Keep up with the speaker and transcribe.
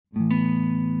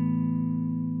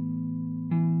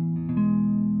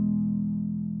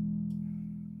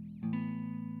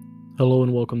Hello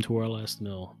and welcome to Our Last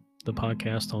Meal, the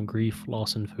podcast on grief,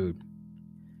 loss, and food.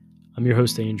 I'm your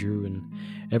host, Andrew, and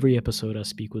every episode I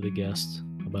speak with a guest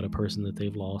about a person that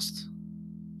they've lost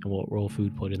and what role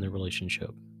food played in their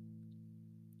relationship.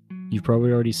 You've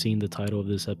probably already seen the title of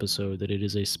this episode that it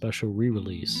is a special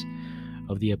re-release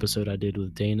of the episode I did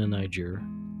with Dana Niger,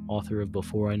 author of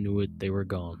Before I Knew It, They Were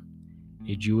Gone,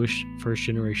 a Jewish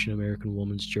first-generation American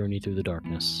woman's journey through the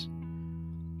darkness.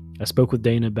 I spoke with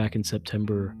Dana back in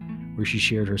September, where she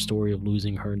shared her story of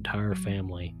losing her entire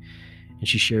family, and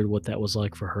she shared what that was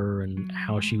like for her and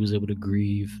how she was able to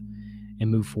grieve and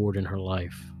move forward in her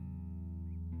life.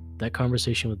 That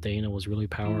conversation with Dana was really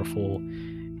powerful,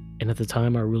 and at the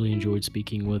time I really enjoyed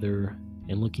speaking with her,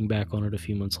 and looking back on it a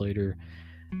few months later,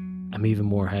 I'm even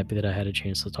more happy that I had a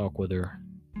chance to talk with her.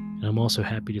 And I'm also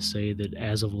happy to say that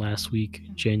as of last week,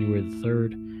 January the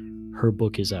 3rd, her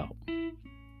book is out.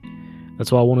 That's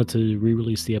why I wanted to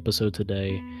re-release the episode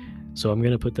today, so I'm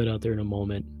going to put that out there in a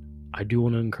moment. I do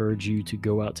want to encourage you to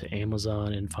go out to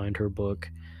Amazon and find her book.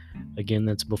 Again,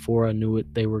 that's Before I Knew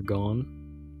It, They Were Gone,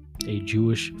 a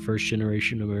Jewish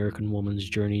first-generation American woman's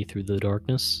journey through the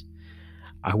darkness.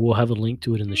 I will have a link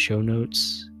to it in the show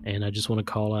notes, and I just want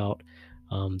to call out,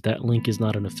 that link is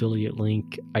not an affiliate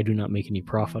link. I do not make any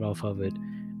profit off of it.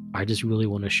 I just really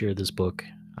want to share this book.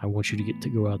 I want you to get to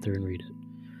go out there and read it.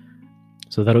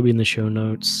 So that'll be in the show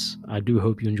notes. I do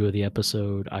hope you enjoy the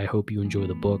episode. I hope you enjoy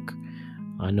the book.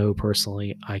 I know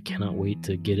personally I cannot wait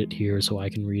to get it here so I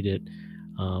can read it.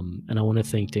 And I want to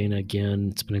thank Dana again.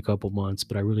 It's been a couple months,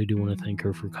 but I really do want to thank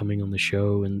her for coming on the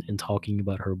show and talking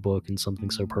about her book and something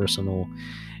so personal,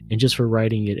 and just for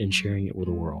writing it and sharing it with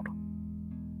the world.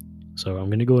 So I'm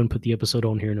going to go and put the episode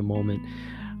on here in a moment.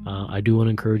 I do want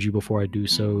to encourage you before I do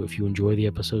so, if you enjoy the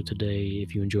episode today,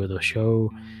 if you enjoy the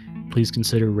show, please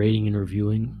consider rating and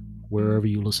reviewing wherever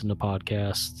you listen to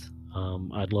podcasts.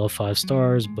 I'd love 5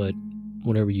 stars, but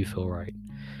whatever you feel right.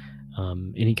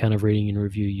 Any kind of rating and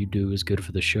review you do is good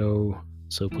for the show,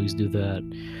 so please do that.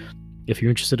 If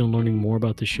you're interested in learning more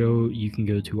about the show, you can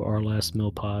go to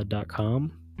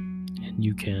ourlastmealpod.com, and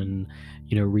you can,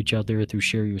 reach out there through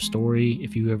Share Your Story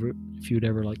if you'd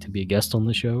ever like to be a guest on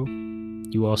the show.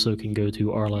 You also can go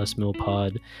to Our Last Meal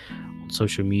Pod on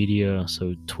social media,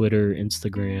 so Twitter,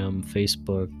 Instagram,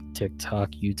 Facebook,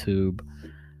 TikTok, YouTube,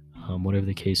 whatever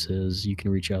the case is. You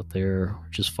can reach out there,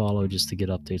 just follow just to get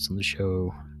updates on the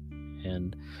show.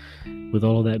 And with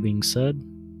all of that being said,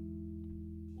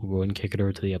 we'll go ahead and kick it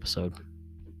over to the episode.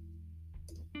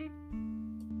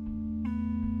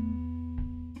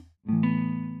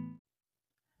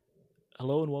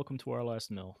 Hello and welcome to Our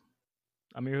Last Meal.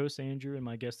 I'm your host, Andrew, and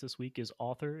my guest this week is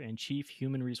author and Chief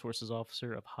Human Resources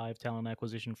Officer of Hive talent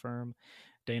acquisition firm,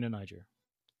 Dana Niger.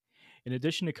 In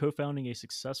addition to co-founding a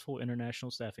successful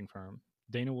international staffing firm,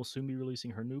 Dana will soon be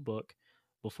releasing her new book,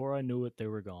 Before I Knew It, They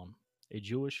Were Gone, a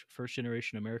Jewish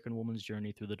first-generation American woman's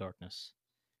journey through the darkness.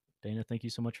 Dana, thank you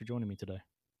so much for joining me today.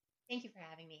 Thank you for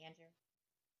having me, Andrew.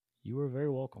 You are very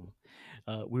welcome.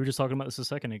 We were just talking about this a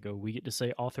second ago. We get to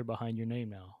say author behind your name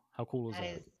now. How cool is That that?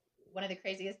 is one of the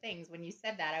craziest things. When you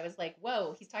said that, I was like,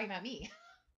 whoa, he's talking about me.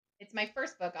 It's my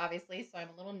first book, obviously, so I'm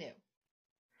a little new.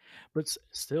 But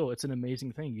still, it's an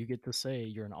amazing thing. You get to say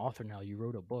you're an author now. You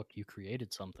wrote a book. You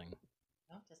created something.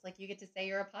 Well, just like you get to say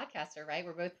you're a podcaster, right?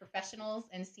 We're both professionals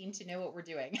and seem to know what we're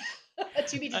doing.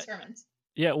 To be I, determined.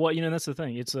 yeah, well, that's the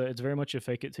thing. It's very much a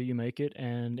fake it till you make it,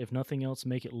 and if nothing else,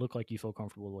 make it look like you feel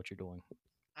comfortable with what you're doing.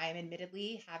 I am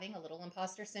admittedly having a little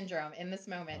imposter syndrome in this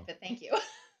moment, Oh. but thank you.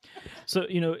 So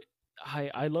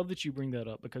I love that you bring that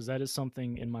up, because that is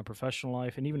something in my professional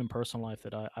life and even in personal life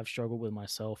that I've struggled with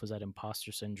myself, is that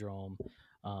imposter syndrome.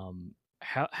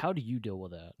 How do you deal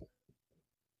with that?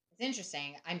 It's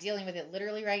interesting. I'm dealing with it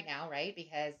literally right now, right?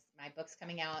 Because my book's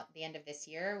coming out the end of this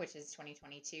year, which is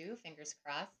 2022, fingers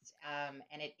crossed.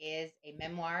 And it is a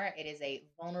memoir. It is a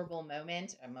vulnerable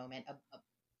moment,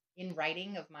 in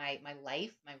writing of my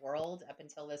life, my world up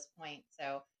until this point.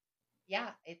 So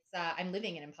yeah, it's I'm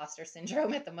living in imposter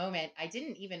syndrome at the moment. I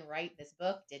didn't even write this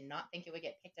book. Did not think it would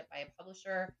get picked up by a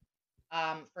publisher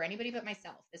for anybody but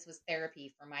myself. This was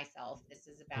therapy for myself. This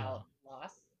is about Yeah.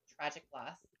 loss, tragic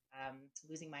loss,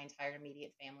 losing my entire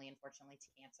immediate family, unfortunately,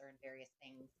 to cancer and various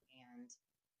things. And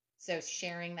so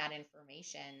sharing that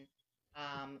information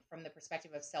from the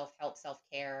perspective of self help, self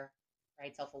care,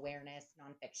 right, self awareness,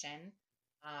 nonfiction.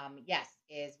 Yes,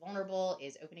 is vulnerable,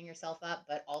 is opening yourself up,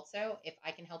 but also if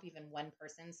I can help even one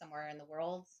person somewhere in the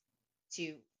world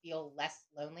to feel less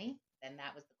lonely, then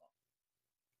that was the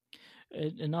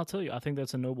goal. And I'll tell you, I think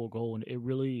that's a noble goal, and it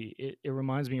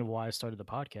reminds me of why I started the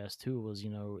podcast too. Was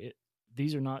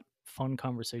these are not fun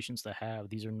conversations to have.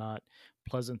 These are not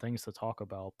pleasant things to talk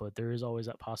about, but there is always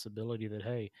that possibility that,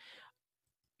 hey,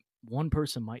 one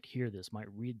person might hear this,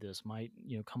 might read this, might,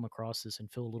 come across this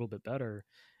and feel a little bit better.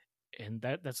 And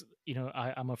that's,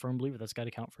 I'm a firm believer that's got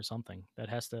to count for something. That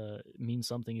has to mean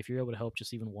something if you're able to help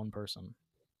just even one person.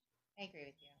 I agree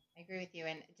with you. I agree with you.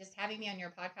 And just having me on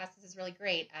your podcast, this is really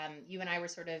great. You and I were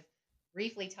sort of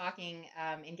briefly talking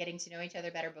and getting to know each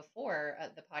other better before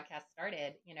the podcast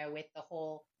started, with the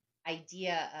whole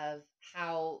idea of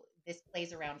how this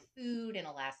plays around food and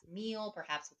a last meal,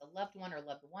 perhaps with a loved one or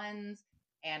loved ones,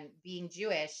 and being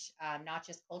Jewish, not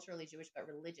just culturally Jewish, but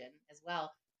religion as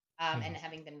well. And Yeah.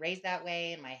 having been raised that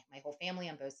way, and my whole family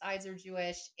on both sides are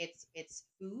Jewish, it's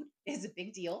food is a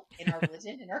big deal in our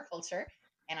religion, in our culture,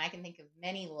 and I can think of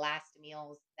many last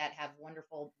meals that have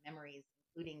wonderful memories,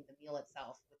 including the meal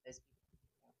itself with those people.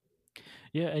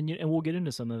 Yeah, and we'll get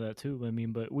into some of that too. I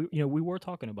mean, but we were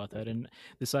talking about that, and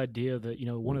this idea that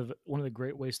one of the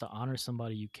great ways to honor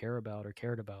somebody you care about or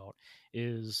cared about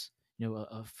is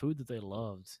a food that they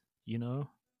loved. You know,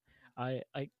 I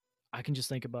I I can just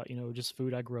think about just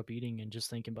food I grew up eating, and just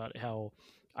thinking about how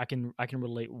I can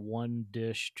relate one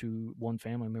dish to one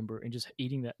family member, and just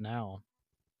eating that now,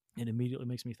 it immediately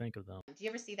makes me think of them. Do you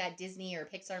ever see that Disney or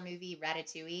Pixar movie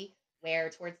Ratatouille, where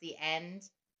towards the end,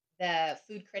 the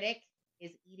food critic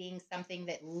is eating something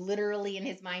that literally in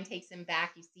his mind takes him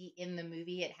back? You see in the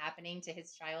movie it happening to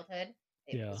his childhood.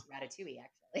 It Yeah. was Ratatouille,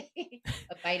 actually.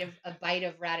 A bite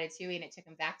of Ratatouille, and it took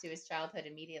him back to his childhood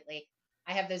immediately.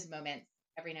 I have those moments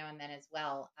every now and then as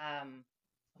well.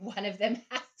 One of them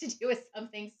has to do with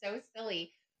something so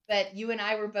silly, but you and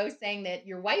I were both saying that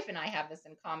your wife and I have this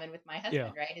in common with my Yeah.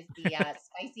 husband, right? Is the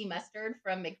spicy mustard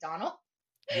from McDonald's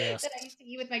Yes. that I used to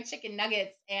eat with my chicken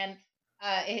nuggets. And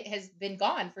it has been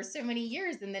gone for so many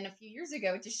years. And then a few years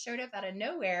ago, it just showed up out of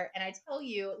nowhere. And I tell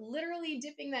you, literally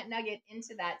dipping that nugget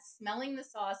into that, smelling the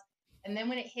sauce, and then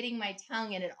when it hitting my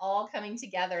tongue and it all coming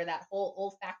together, that whole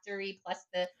olfactory plus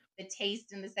the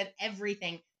taste and the scent,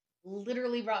 everything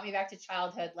literally brought me back to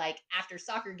childhood, like after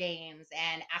soccer games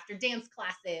and after dance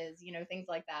classes, things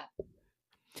like that.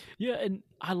 Yeah, and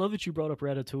I love that you brought up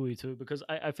Ratatouille too, because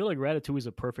I feel like Ratatouille is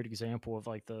a perfect example of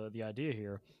like the idea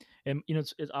here. And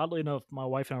it's oddly enough, my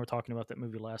wife and I were talking about that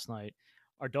movie last night.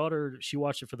 Our daughter, she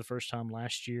watched it for the first time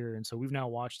last year, and so we've now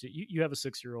watched it. You have a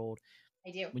 6 year old. I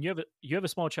do. When you have a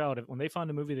small child, when they find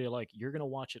a movie they like, you're gonna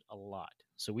watch it a lot.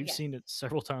 So we've Yes. seen it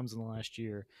several times in the last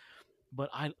year. But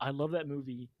I love that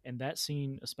movie, and that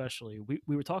scene especially.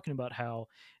 We were talking about how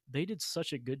they did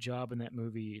such a good job in that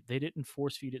movie. They didn't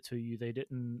force feed it to you.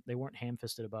 They weren't ham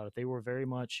fisted about it. They were very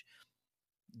much,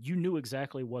 you knew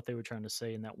exactly what they were trying to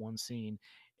say in that one scene.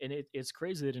 And it's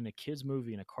crazy that in a kids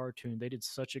movie, in a cartoon, they did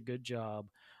such a good job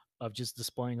of just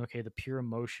displaying, okay, the pure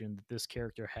emotion that this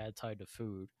character had tied to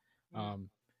food. Mm,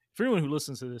 For anyone who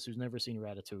listens to this who's never seen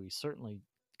Ratatouille, certainly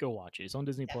go watch it. It's on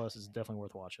Disney Plus. It's definitely. definitely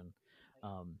worth watching.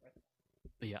 Um,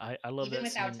 but yeah, I love Even that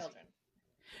without scene. children.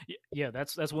 Yeah,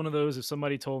 that's one of those. If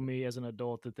somebody told me as an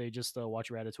adult that they just watch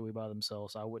Ratatouille by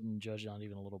themselves, I wouldn't judge on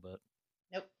even a little bit.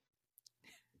 Nope.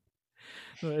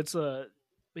 No, it's but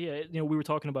yeah, we were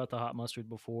talking about the hot mustard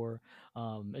before,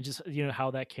 and just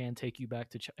how that can take you back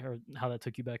to or how that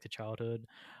took you back to childhood.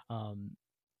 Um,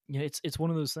 yeah, it's one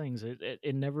of those things.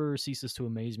 It never ceases to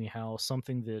amaze me how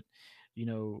something that you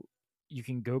know you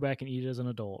can go back and eat as an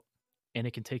adult, and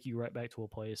it can take you right back to a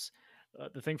place.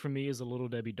 The thing for me is the Little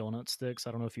Debbie donut sticks.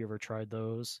 I don't know if you ever tried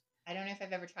those. I don't know if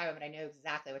I've ever tried one, but I know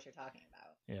exactly what you're talking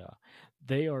about. Yeah.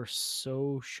 They are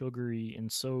so sugary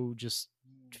and so just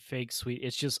Mm. fake sweet.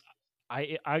 It's just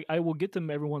I will get them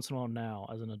every once in a while now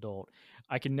as an adult.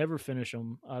 I can never finish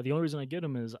them. The only reason I get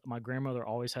them is my grandmother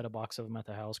always had a box of them at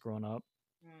the house growing up.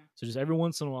 Mm. So just every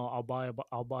once in a while,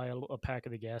 I'll buy a pack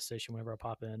at the gas station whenever I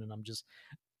pop in, and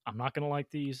I'm not gonna like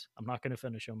these. I'm not gonna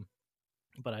finish them,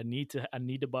 but I need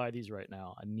to buy these right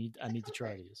now. I It's a need to try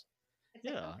comfort. these. It's a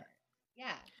Yeah. comfort.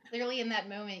 Yeah. Clearly, in that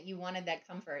moment, you wanted that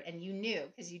comfort, and you knew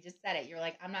because you just said it. You're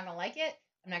like, I'm not going to like it.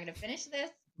 I'm not going to finish this,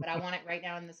 but I want it right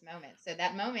now in this moment. So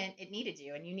that moment, it needed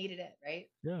you, and you needed it, right?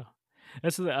 Yeah.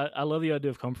 I love the idea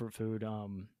of comfort food.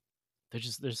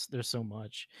 There's so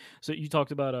much. So you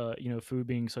talked about food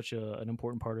being such an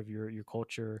important part of your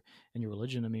culture and your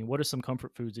religion. I mean, what are some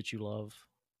comfort foods that you love?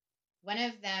 One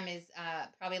of them is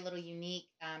probably a little unique,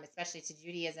 especially to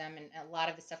Judaism, and a lot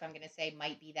of the stuff I'm going to say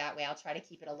might be that way. I'll try to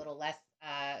keep it a little less,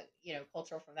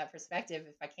 cultural from that perspective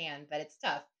if I can, but it's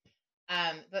tough.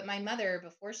 But my mother,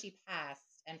 before she passed,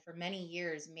 and for many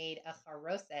years, made a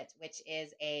charoset, which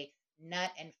is a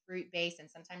nut and fruit based, and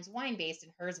sometimes wine based,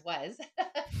 and hers was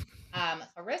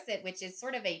Harissa, which is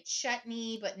sort of a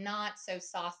chutney, but not so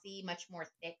saucy, much more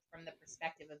thick from the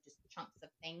perspective of just chunks of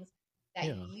things that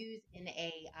you Yeah. use in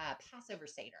a Passover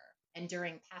Seder and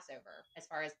during Passover, as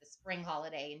far as the spring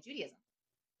holiday in Judaism.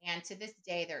 And to this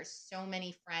day, there are so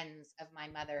many friends of my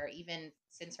mother, even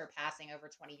since her passing over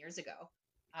 20 years ago,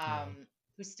 Yeah.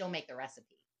 who still make the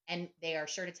recipe. And they are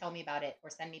sure to tell me about it or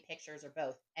send me pictures or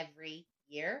both every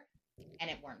year. And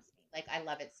it warms me. Like, I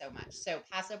love it so much. So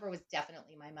Passover was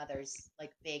definitely my mother's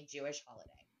like big Jewish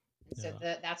holiday. And so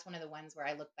Yeah. that's one of the ones where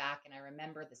I look back and I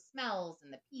remember the smells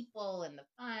and the people and the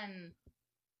fun.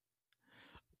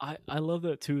 I love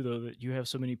that too, though, that you have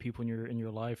so many people in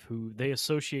your life who they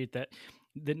associate that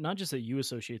not just that you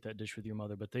associate that dish with your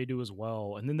mother, but they do as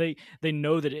well. And then they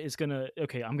know that it's gonna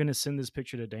okay, I'm gonna send this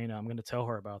picture to Dana. I'm gonna tell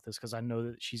her about this because I know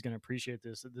that she's gonna appreciate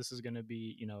this. That this is gonna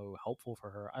be helpful for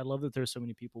her. I love that there's so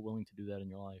many people willing to do that in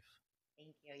your life.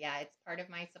 Thank you. Yeah, it's part of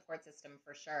my support system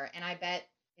for sure. And I bet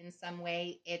in some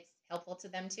way it's helpful to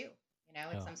them too.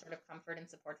 It's Yeah. some sort of comfort and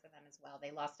support for them as well.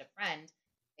 They lost a friend.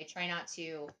 They try not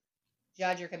to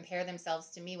judge or compare themselves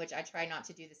to me, which I try not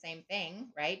to do the same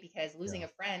thing, right? Because losing Yeah. a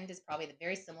friend is probably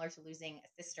very similar to losing a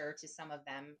sister to some of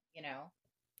them.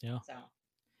 Yeah. So,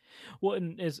 Well,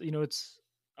 and it's it's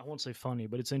I won't say funny,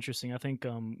 but it's interesting. I think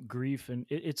grief and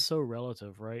it's so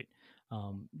relative, right?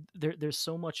 There's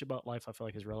so much about life I feel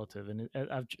like is relative, and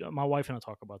my wife and I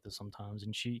talk about this sometimes,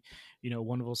 and she,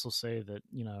 one of us will say that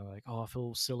like, oh, I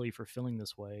feel silly for feeling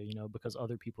this way, because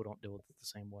other people don't deal with it the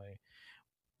same way.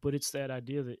 But it's that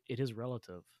idea that it is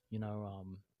relative, you know.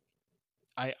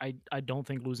 I don't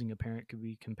think losing a parent could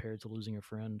be compared to losing a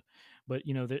friend, but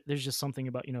there's just something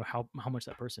about how much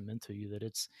that person meant to you that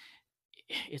it's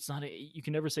not you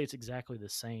can never say it's exactly the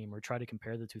same or try to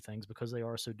compare the two things because they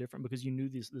are so different because you knew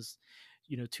this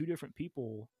two different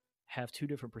people have two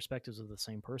different perspectives of the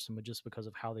same person, but just because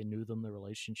of how they knew them, the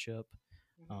relationship,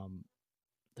 mhm. um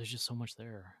there's just so much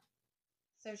there.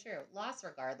 So true. Loss,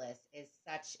 regardless, is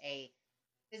such a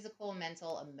physical,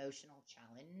 mental, emotional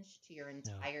challenge to your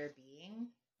Yeah. entire being.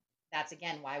 That's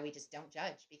again why we just don't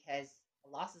judge, because a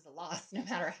loss is a loss, no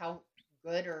matter how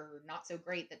good or not so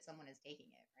great that someone is taking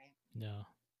it, right? Yeah.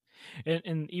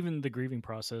 And even the grieving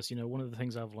process, one of the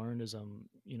things I've learned is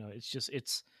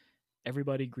it's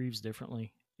everybody grieves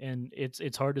differently, and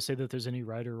it's hard to say that there's any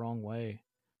right or wrong way.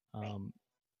 Right. um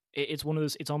it's one of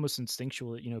those, it's almost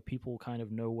instinctual that people kind of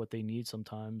know what they need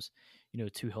sometimes,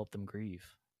 to help them grieve.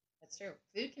 That's true.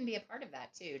 Food can be a part of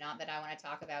that too. Not that I want to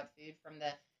talk about food from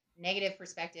the negative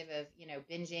perspective of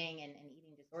binging and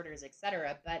eating disorders,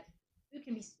 etc. But food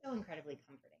can be so incredibly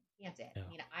comforting, can't it? Yeah. I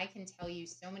mean, I can tell you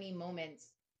so many moments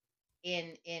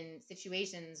in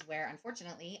situations where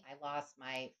unfortunately I lost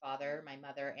my father, my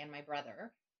mother, and my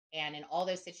brother. And in all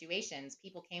those situations,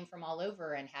 people came from all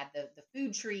over and had the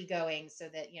food tree going so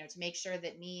that, to make sure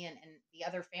that me and the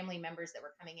other family members that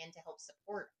were coming in to help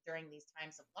support during these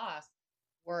times of loss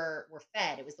were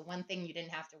fed. It was the one thing you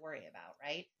didn't have to worry about,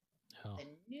 right? Yeah. The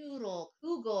noodle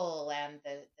kugel and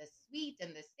the sweet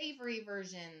and the savory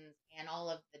versions and all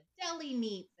of the deli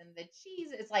meats and the cheese.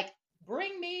 It's like,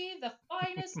 bring me the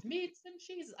finest meats and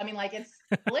cheeses. I mean, like, it's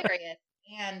hilarious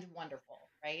and wonderful,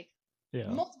 right? Yeah.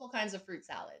 Multiple kinds of fruit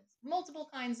salads, multiple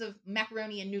kinds of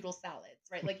macaroni and noodle salads,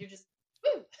 right? Like, you're just,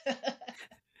 woo.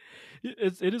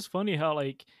 It is funny how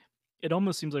like it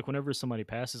almost seems like whenever somebody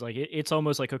passes, like it's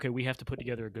almost like okay, we have to put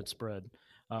together a good spread.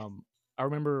 Yes. I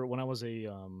remember when I was a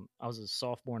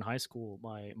sophomore in high school,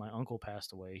 my uncle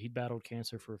passed away. He'd battled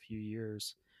cancer for a few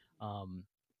years, um,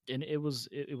 and it was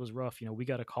rough. We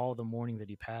got a call the morning that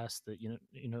he passed. That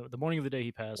the morning of the day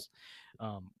he passed,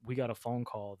 we got a phone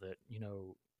call that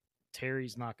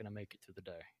Terry's not going to make it through the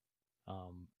day.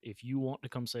 If you want to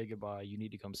come say goodbye, you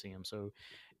need to come see him. So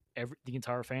the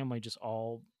entire family just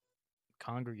all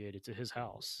congregated to his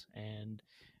house, and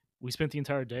we spent the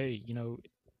entire day.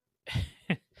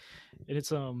 And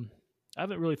it's I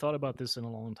haven't really thought about this in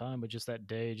a long time, but just that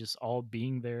day, just all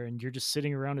being there, and you're just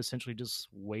sitting around essentially just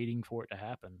waiting for it to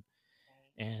happen.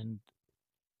 Right. And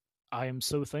I am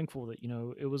so thankful that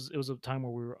it was a time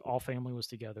where we were all family was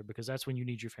together because that's when you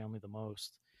need your family the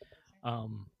most. For sure.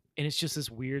 And it's just this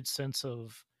weird sense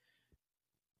of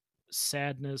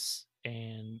sadness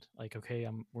and like okay,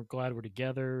 we're glad we're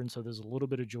together, and so there's a little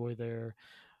bit of joy there.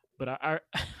 But I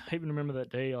even remember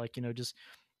that day, like just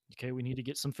okay, we need to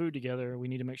get some food together. We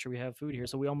need to make sure we have food here.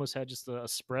 So we almost had just a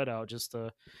spread out, just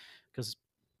because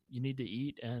you need to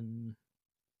eat, and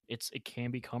it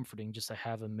can be comforting just to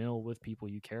have a meal with people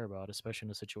you care about, especially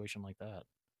in a situation like that.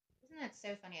 Isn't that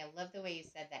so funny? I love the way you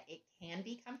said that. It can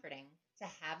be comforting to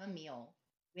have a meal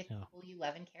with Yeah, people you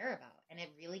love and care about. And it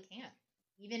really can,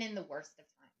 even in the worst of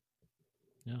times.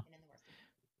 yeah. Even in the worst of times.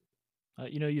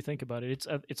 You think about it,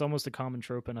 it's almost a common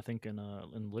trope, and I think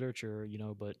in literature,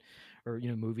 but or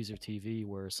movies or TV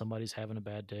where somebody's having a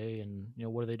bad day, and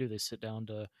what do? They sit down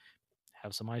to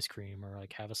have some ice cream or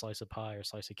like have a slice of pie or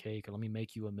slice of cake or let me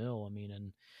make you a meal. I mean,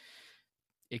 and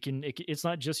it's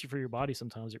not just for your body.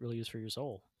 Sometimes it really is for your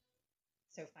soul.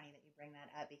 So funny that you bring that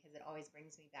up because it always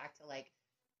brings me back to like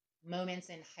moments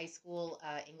in high school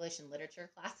English and literature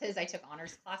classes. I took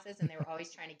honors classes, and they were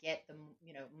always trying to get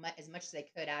as much as they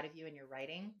could out of you in your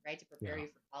writing, right, to prepare Yeah, you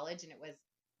for college. And it was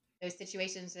those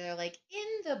situations that are like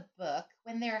in the book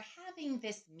when they're having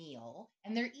this meal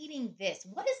and they're eating this.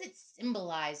 What does it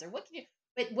symbolize, or what can you?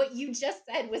 But what you just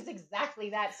said was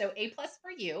exactly that. So A plus for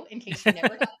you, in case you never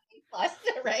got an A plus,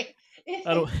 right?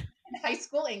 I don't In high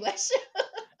school English.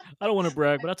 I don't want to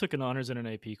brag, but I took an honors in an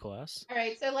AP class. All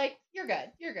right, so like you're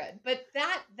good, you're good. But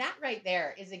that right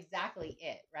there is exactly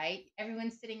it, right?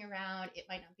 Everyone's sitting around. It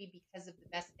might not be because of the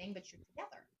best thing, but you're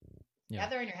together. Yeah,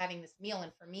 Together and you're having this meal.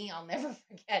 And for me, I'll never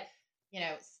forget,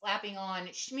 slapping on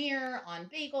schmear on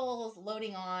bagels,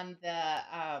 loading on the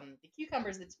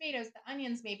cucumbers, the tomatoes, the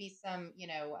onions, maybe some,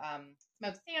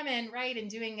 smoked salmon, right? And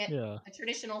doing it yeah, a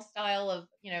traditional style of,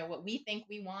 what we think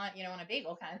we want, on a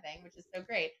bagel kind of thing, which is so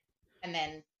great. And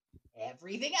then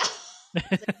everything else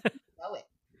keeps going.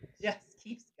 Just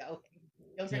keeps going.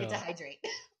 Don't forget to yeah, hydrate.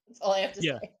 That's all I have to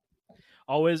yeah. say.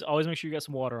 Always make sure you got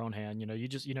some water on hand.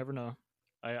 You never know.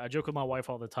 I joke with my wife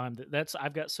all the time that's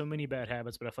I've got so many bad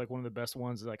habits, but I feel like one of the best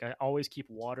ones is like I always keep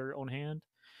water on hand.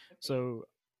 Okay. So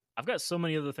I've got so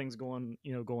many other things going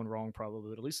wrong probably,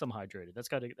 but at least I'm hydrated. That's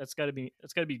gotta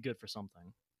be good for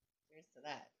something. Cheers to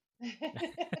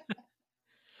that.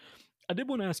 I did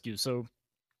want to ask you, so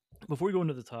before we go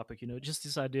into the topic, just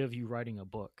this idea of you writing a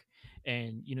book,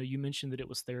 and you mentioned that it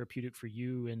was therapeutic for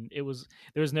you, and there was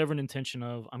never an intention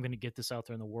of I'm going to get this out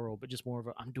there in the world, but just more of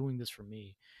a I'm doing this for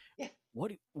me. Yeah.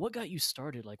 What got you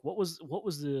started? Like, what was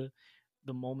the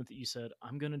moment that you said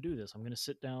I'm going to do this? I'm going to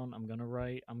sit down. I'm going to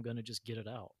write. I'm going to just get it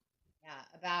out. Yeah,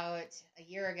 about a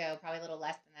year ago, probably a little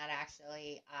less than that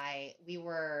actually, I we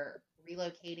were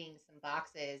relocating some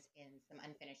boxes in some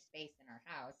unfinished space in our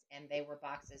house, and they were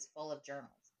boxes full of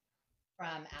journals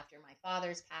from after my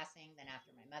father's passing, then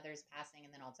after my mother's passing,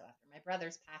 and then also after my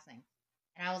brother's passing.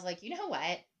 And I was like, you know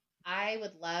what? I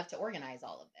would love to organize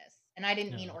all of this. And I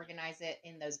didn't mean Yeah, organize it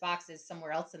in those boxes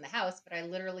somewhere else in the house, but I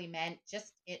literally meant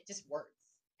just words.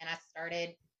 And I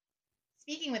started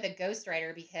speaking with a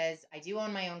ghostwriter because I do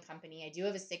own my own company. I do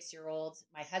have a 6-year-old.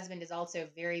 My husband is also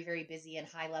very, very busy and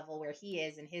high level where he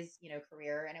is in his,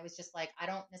 career. And it was just like, I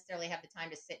don't necessarily have the time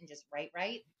to sit and just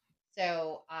write.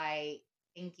 So I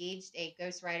engaged a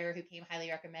ghostwriter who came highly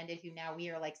recommended, who now we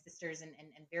are like sisters and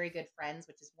very good friends,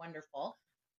 which is wonderful.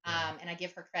 yeah, And I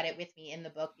give her credit with me in the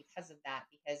book because of that,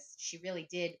 because she really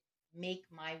did make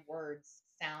my words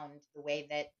sound the way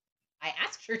that I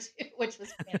asked her to, which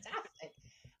was fantastic.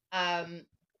 Um,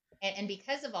 and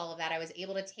because of all of that, I was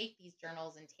able to take these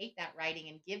journals and take that writing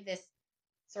and give this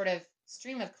sort of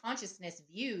stream of consciousness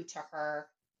view to her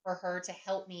for her to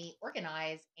help me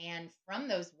organize. And from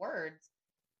those words,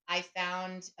 I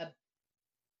found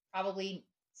probably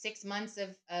 6 months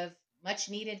of much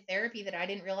needed therapy that I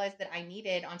didn't realize that I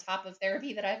needed on top of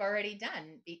therapy that I've already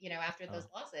done, after uh, those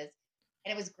losses.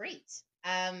 And it was great.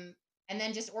 And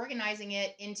then just organizing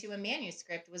it into a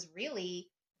manuscript was really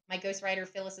my ghostwriter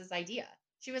Phyllis's idea.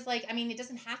 She was like, I mean, it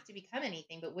doesn't have to become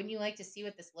anything, but wouldn't you like to see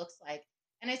what this looks like?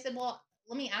 And I said, well,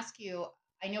 let me ask you.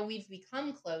 I know we've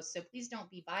become close, so please don't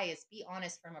be biased. Be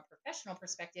honest from a professional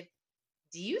perspective.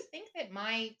 Do you think that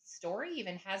my story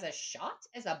even has a shot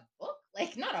as a book?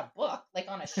 Like, not a book, like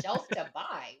on a shelf to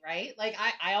buy, right? Like,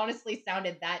 I honestly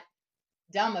sounded that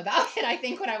dumb about it, I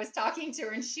think, when I was talking to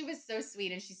her. And she was so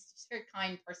sweet, and she's a very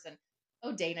kind person.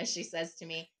 Oh, Dana, she says to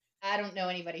me, I don't know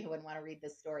anybody who would want to read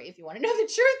this story. If you want to know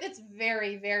the truth, it's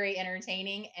very, very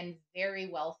entertaining and very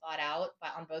well thought out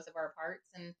on both of our parts.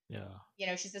 And,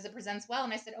 yeah. she says it presents well.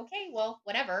 And I said, okay, well,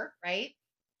 whatever, right?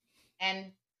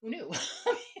 And who knew?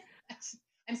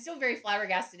 I'm still very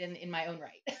flabbergasted in my own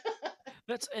right.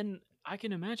 And I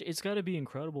can imagine it's got to be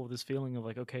incredible this feeling of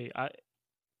like, okay,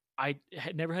 I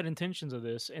had never had intentions of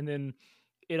this, and then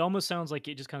it almost sounds like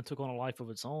it just kind of took on a life of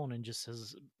its own and just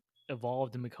has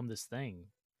evolved and become this thing.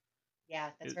 Yeah,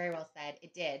 that's It, very well said.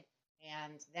 It did.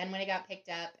 And then when it got picked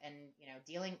up and,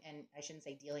 dealing, and I shouldn't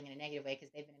say dealing in a negative way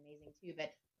because they've been amazing too,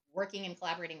 but working and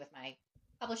collaborating with my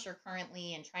publisher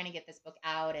currently and trying to get this book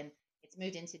out, and it's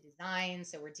moved into design.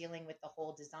 So we're dealing with the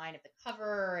whole design of the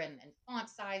cover and font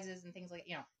sizes and things like,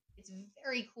 it's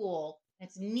very cool. And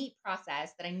it's a neat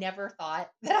process that I never thought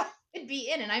that I would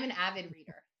be in. And I'm an avid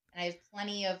reader. And I have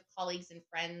plenty of colleagues and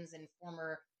friends and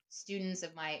former students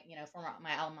of my, former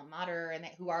my alma mater, and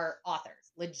who are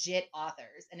authors, legit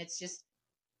authors, and it's just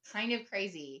kind of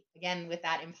crazy again with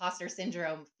that imposter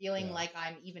syndrome, feeling Yeah. like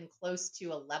I'm even close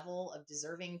to a level of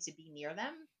deserving to be near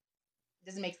them. It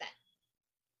doesn't make sense.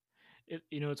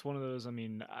 It's one of those. I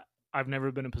mean, I've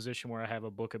never been in a position where I have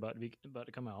a book about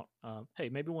to come out. Hey,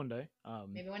 maybe one day.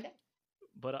 Maybe one day.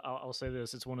 But I'll say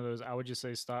this: it's one of those. I would just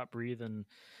say stop, breathe, and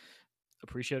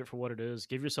appreciate it for what it is.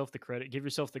 Give yourself the credit. Give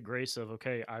yourself the grace of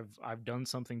okay, I've done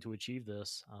something to achieve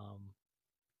this.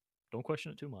 Don't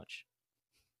question it too much.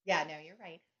 Yeah, no, you're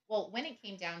right. Well, when it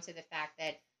came down to the fact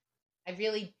that I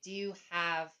really do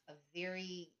have a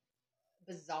very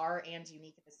bizarre and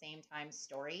unique at the same time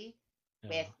story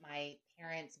with Yeah. my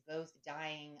parents both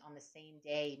dying on the same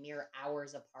day, mere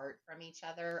hours apart from each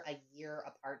other, a year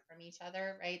apart from each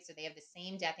other, right? So they have the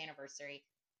same death anniversary.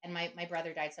 And my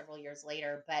brother died several years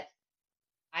later, but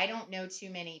I don't know too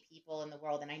many people in the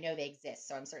world, and I know they exist.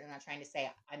 So I'm certainly not trying to say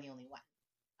I'm the only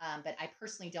one. But I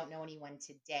personally don't know anyone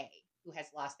today who has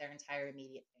lost their entire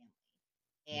immediate family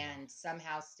Yeah. and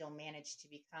somehow still managed to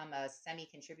become a semi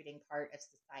contributing part of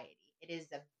society. It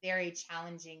is a very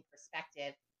challenging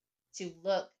perspective to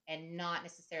look and not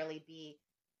necessarily be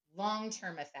long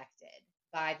term affected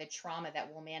by the trauma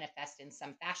that will manifest in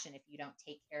some fashion if you don't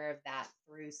take care of that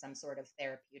through some sort of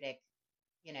therapeutic,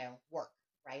 work,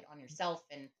 right, on yourself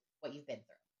and what you've been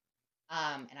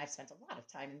through. And I've spent a lot of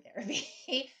time in therapy,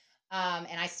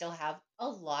 and I still have a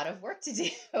lot of work to do.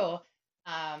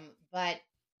 But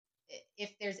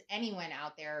if there's anyone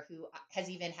out there who has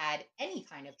even had any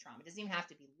kind of trauma, it doesn't even have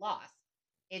to be loss.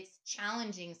 It's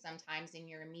challenging sometimes in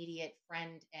your immediate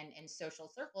friend and social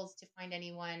circles to find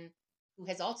anyone who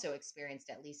has also experienced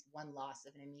at least one loss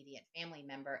of an immediate family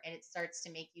member. And it starts to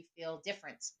make you feel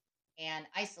different and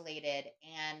isolated.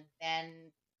 And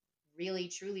then, really,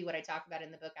 truly, what I talk about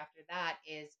in the book after that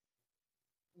is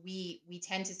we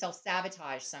tend to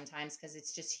self-sabotage sometimes because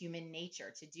it's just human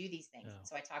nature to do these things. And Yeah.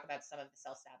 so I talk about some of the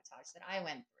self-sabotage that I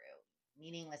went through,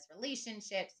 meaningless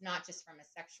relationships, not just from a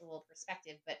sexual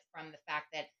perspective, but from the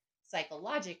fact that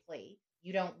psychologically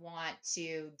you don't want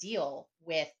to deal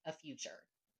with a future,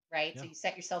 right? So Yeah. you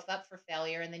set yourself up for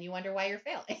failure and then you wonder why you're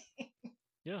failing.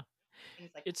 Yeah.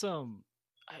 Things like It's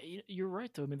you're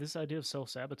right though. I mean, this idea of self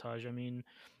sabotage. I mean,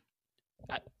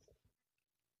 I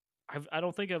I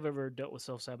don't think I've ever dealt with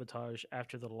self sabotage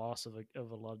after the loss of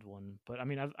a loved one. But I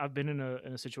mean, I've been in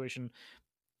a situation,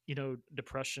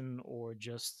 depression or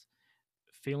just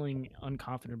feeling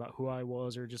unconfident about who I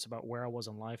was or just about where I was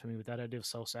in life. I mean, with that idea of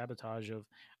self sabotage of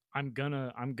I'm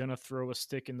gonna throw a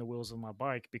stick in the wheels of my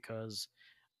bike because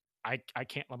I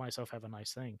can't let myself have a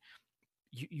nice thing.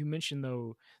 You mentioned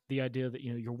though the idea that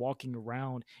you're walking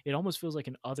around, it almost feels like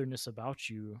an otherness about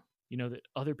you, that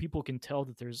other people can tell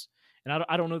that there's, and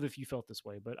I don't know if you felt this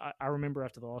way, but I remember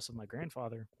after the loss of my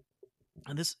grandfather,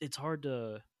 and this it's hard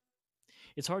to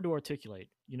articulate.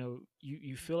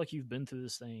 You feel like you've been through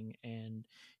this thing and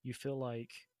you feel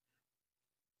like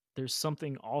there's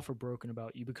something off or broken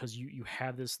about you because you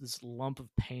have this lump of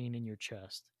pain in your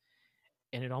chest,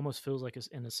 and it almost feels like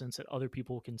in a sense that other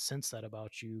people can sense that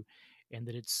about you, and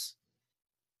that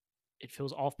it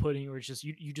feels off-putting, or it's just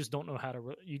you just don't know how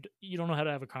to you don't know how to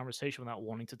have a conversation without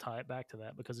wanting to tie it back to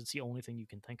that because it's the only thing you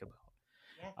can think about.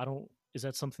 yeah. I don't Is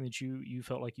that something that you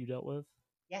felt like you dealt with?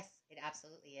 Yes, it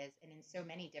absolutely is. And in so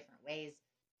many different ways,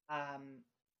 um,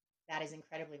 that is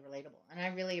incredibly relatable. And I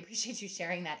really appreciate you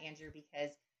sharing that, Andrew,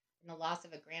 because in the loss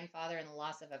of a grandfather and the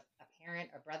loss of a parent,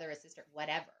 a brother, a sister,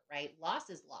 whatever, right? Loss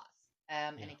is loss.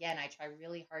 And Yeah. again, I try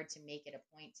really hard to make it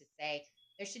a point to say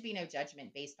there should be no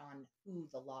judgment based on who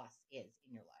the loss is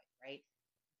in your life, right?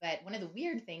 But one of the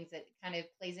weird things that kind of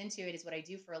plays into it is what I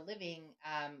do for a living,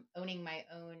 owning my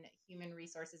own human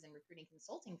resources and recruiting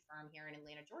consulting firm here in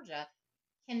Atlanta, Georgia,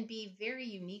 can be very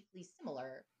uniquely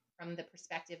similar from the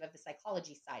perspective of the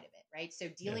psychology side of it, right? So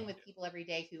dealing Yeah. with people every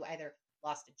day who either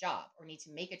lost a job or need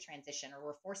to make a transition or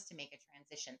were forced to make a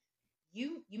transition,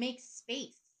 you make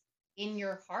space in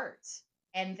your heart.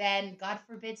 And then God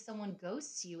forbid someone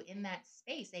ghosts you in that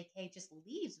space, aka just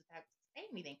leaves without saying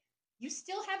anything. You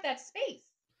still have that space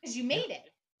because you Yeah. made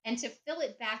it. And to fill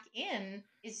it back in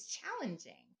is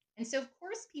challenging. And so, of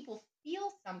course, people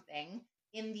feel something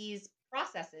in these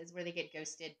processes where they get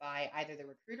ghosted by either the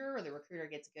recruiter or the recruiter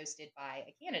gets ghosted by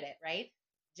a candidate, right?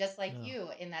 Just like Yeah.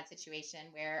 you in that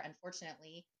situation where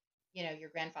unfortunately, your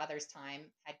grandfather's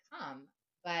time had come,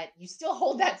 but you still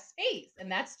hold that space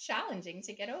and that's challenging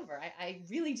to get over. I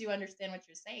really do understand what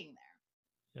you're saying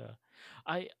Yeah.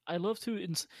 I love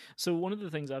to so one of the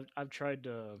things I've tried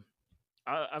to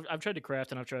I've tried to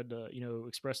craft and I've tried to,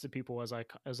 express to people as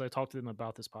I talk to them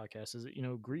about this podcast is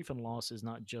that, grief and loss is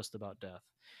not just about death.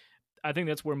 I think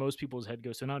that's where most people's head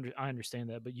goes. So now I understand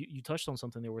that, but you touched on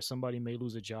something there where somebody may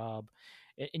lose a job,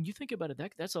 and you think about it,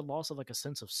 that's a loss of like a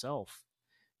sense of self,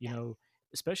 you Yes. know,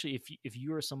 especially if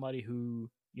you are somebody who,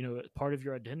 part of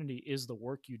your identity is the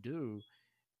work you do,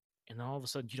 and then all of a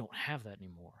sudden you don't have that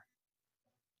anymore.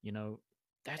 You know,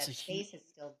 But that's a that huge, space is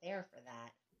still there for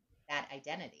that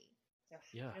identity. So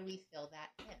how yeah, do we fill that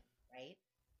in, right?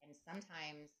 And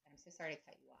sometimes, and I'm so sorry to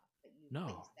cut you off, but what you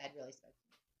no, said really spoke to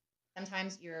me.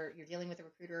 Sometimes you're dealing with a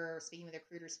recruiter, or speaking with a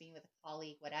recruiter, speaking with a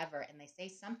colleague, whatever, and they say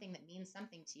something that means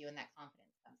something to you, and that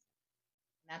confidence comes in.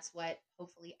 And that's what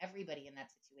hopefully everybody in that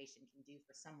situation can do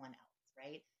for someone else,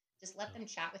 right? Just let yeah, them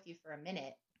chat with you for a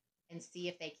minute and see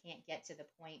if they can't get to the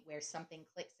point where something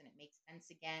clicks and it makes sense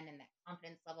again, and that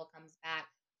confidence level comes back,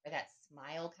 or that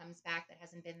smile comes back that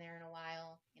hasn't been there in a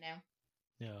while, you know?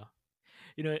 yeah.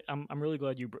 I'm really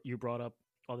glad you brought up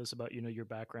all this about your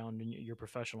background and your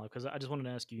professional life, because I just wanted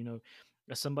to ask you,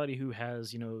 as somebody who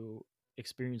has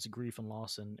experienced grief and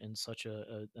loss in such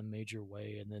a major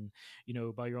way, and then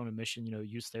by your own admission,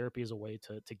 use therapy as a way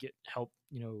to get help,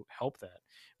 help that,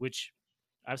 which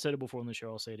I've said it before on the show,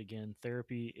 I'll say it again,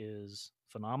 therapy is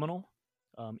phenomenal.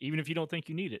 Even if you don't think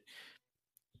you need it,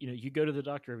 you go to the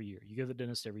doctor every year, you go to the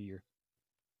dentist every year,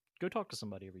 go talk to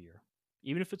somebody every year,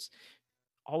 even if it's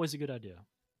always a good idea.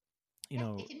 you Yeah,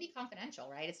 it know can be confidential,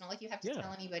 right? It's not like you have to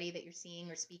tell yeah. anybody that you're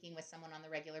seeing or speaking with someone on the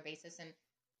regular basis. And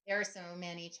there are so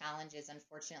many challenges.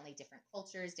 Unfortunately, different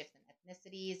cultures, different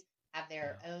ethnicities have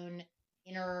their Yeah. own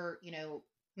inner,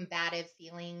 combative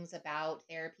feelings about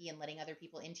therapy and letting other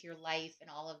people into your life and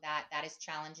all of that. That is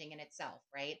challenging in itself,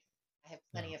 right? I have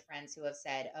Yeah. plenty of friends who have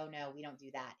said, "Oh no, we don't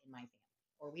do that in my family,"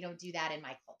 or "We don't do that in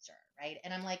my culture," right?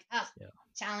 And I'm like, "Ah, Yeah.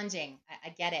 challenging. I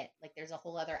get it. Like there's a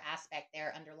whole other aspect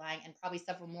there underlying, and probably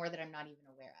several more that I'm not even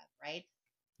aware of, right?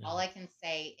 All Yeah. I can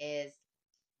say is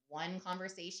one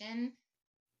conversation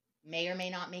may or may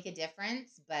not make a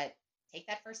difference, but take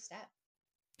that first step.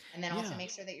 And then also Yeah.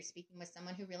 make sure that you're speaking with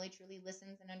someone who really truly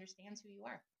listens and understands who you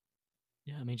are.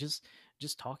 Yeah. I mean, just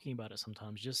talking about it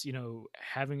sometimes, just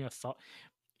having a thought.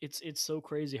 It's so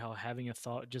crazy how having a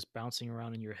thought just bouncing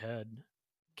around in your head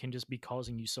can just be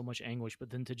causing you so much anguish, but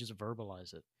then to just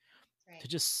verbalize it, That's to right.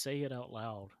 just say it out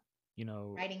loud,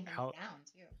 Writing things how down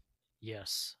too.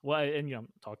 yes. Well, and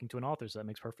I'm talking to an author, so that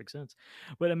makes perfect sense.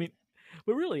 But I mean,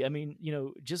 but really, I mean,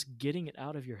 just getting it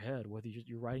out of your head, whether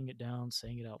you're writing it down,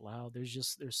 saying it out loud,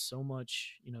 there's so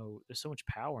much, there's so much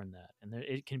power in that, and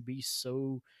it can be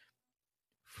so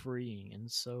freeing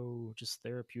and so just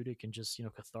therapeutic and just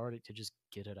cathartic to just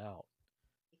get it out.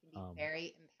 It can be um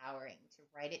very empowering to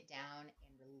write it down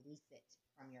and release it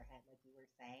from your head, like you were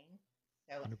saying.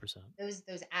 So 100%.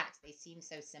 those acts, they seem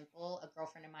so simple. A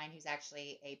girlfriend of mine who's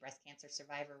actually a breast cancer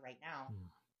survivor right now,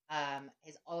 Mm.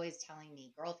 is always telling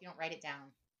me, "Girl, if you don't write it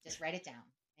down, just write it down."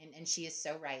 And she is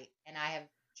so right. And I have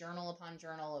journal upon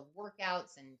journal of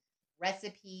workouts and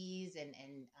recipes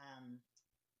and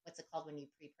what's it called when you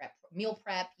pre-prep, meal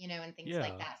prep, and things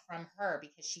like Yeah. that from her,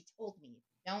 because she told me,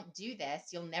 "Don't do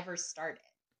this, you'll never start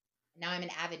it." And now I'm an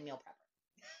avid meal prepper.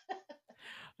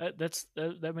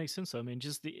 That makes sense though. I mean,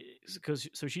 just the because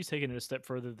so she's taking it a step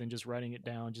further than just writing it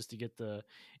down just to get the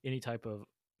any type of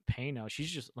pain out. She's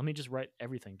just, let me just write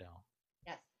everything down.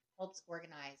 Yes, helps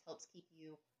organize, helps keep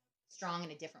you strong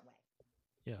in a different way.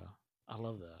 Yeah, I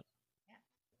love that. Yeah.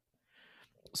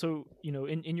 So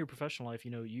in your professional life,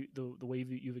 the way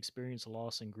you've experienced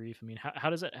loss and grief, I mean, how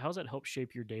does that help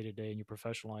shape your day to day in your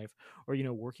professional life, or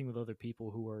working with other people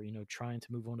who are trying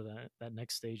to move on to that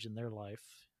next stage in their life?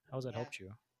 How's that Yeah. helped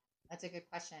you? That's a good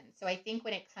question. So I think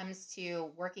when it comes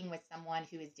to working with someone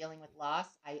who is dealing with loss,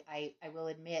 I will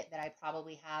admit that I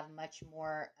probably have much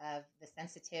more of the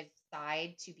sensitive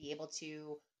side to be able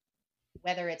to,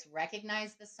 whether it's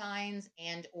recognize the signs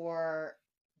and or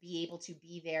be able to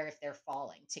be there if they're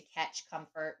falling, to catch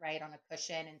comfort right on a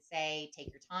cushion and say, take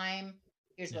your time,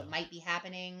 here's what Yeah. might be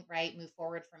happening, right, move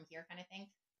forward from here, kind of thing.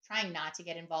 Trying not to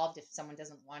get involved if someone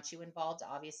doesn't want you involved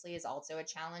obviously is also a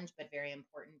challenge, but very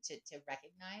important to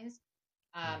recognize.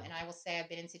 Yeah. And I will say I've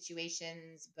been in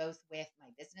situations both with my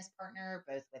business partner,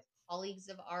 both with colleagues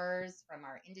of ours from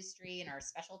our industry and our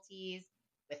specialties,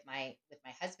 with my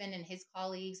husband and his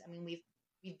colleagues. I mean,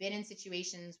 we've been in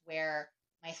situations where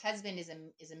my husband is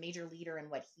a major leader in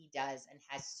what he does and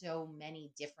has so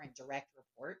many different direct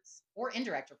reports or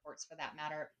indirect reports for that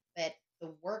matter. But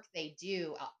the work they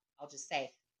do, I'll just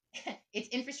say, it's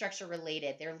infrastructure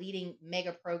related. They're leading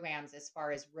mega programs as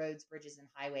far as roads, bridges, and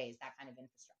highways, that kind of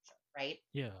infrastructure, right?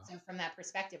 Yeah. So from that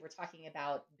perspective, we're talking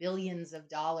about billions of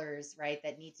dollars, right,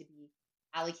 that need to be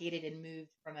allocated and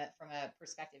moved from a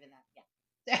perspective in that.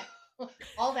 Yeah. So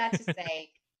all that to say,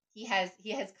 he has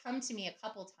come to me a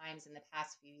couple times in the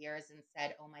past few years and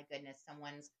said, "Oh my goodness,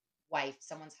 someone's wife,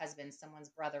 someone's husband, someone's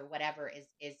brother, whatever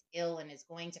is ill and is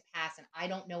going to pass, and I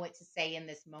don't know what to say in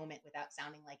this moment without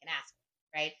sounding like an asshole."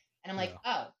 Right? And I'm like,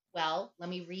 Yeah. "Oh, well, let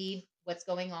me read what's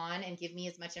going on and give me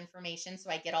as much information so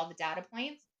I get all the data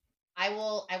points." I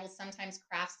will sometimes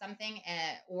craft something,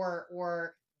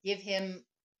 or give him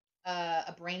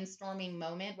a brainstorming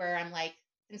moment where I'm like,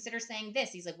 consider saying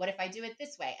this. He's like, what if I do it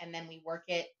this way? And then we work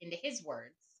it into his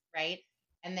words, right?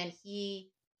 And then he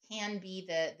can be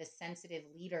the sensitive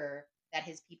leader that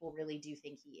his people really do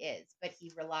think he is, but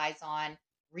he relies on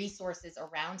resources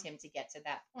around him to get to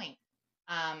that point.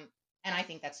 Um, and I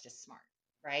think that's just smart,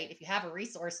 right? If you have a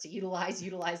resource to utilize the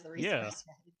Yeah. resource.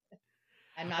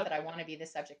 I'm not I, that I want to be the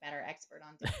subject matter expert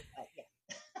on death, but yeah.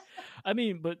 I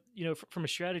mean, but from a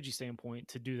strategy standpoint,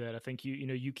 to do that, I think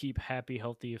you keep happy,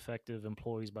 healthy, effective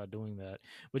employees by doing that.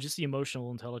 But just the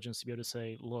emotional intelligence to be able to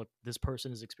say, look, this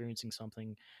person is experiencing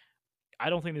something. I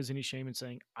don't think there's any shame in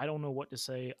saying, I don't know what to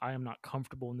say. I am not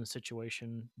comfortable in this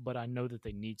situation, but I know that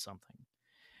they need something.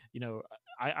 you know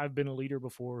I've been a leader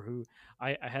before who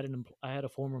I had a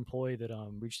former employee that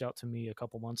reached out to me a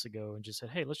couple months ago and just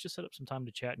said, hey, let's just set up some time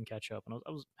to chat and catch up, and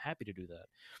I was happy to do that.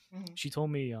 Mhm. She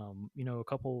told me, a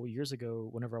couple years ago,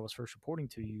 whenever I was first reporting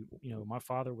to you, my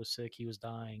father was sick, he was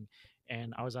dying,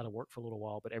 and I was out of work for a little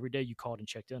while, but every day you called and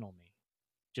checked in on me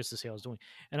just to see how I was doing.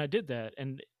 And I did that,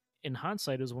 and in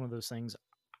hindsight, it was one of those things.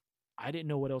 I didn't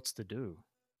know what else to do,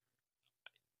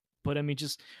 but I mean,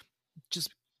 just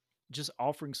just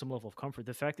offering some level of comfort,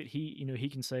 the fact that he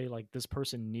can say, like, this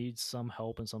person needs some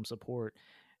help and some support.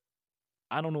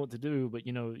 I don't know what to do, but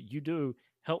you do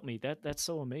help me. That's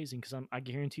so amazing, because I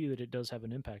guarantee you that it does have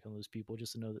an impact on those people,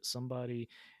 just to know that somebody,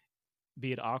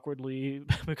 be it awkwardly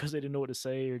because they didn't know what to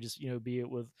say, or just be it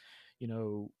with you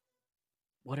know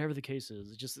whatever the case is,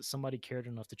 it's just that somebody cared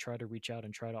enough to try to reach out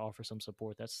and try to offer some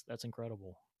support. That's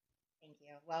incredible. Thank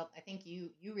you. Well, I think you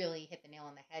really hit the nail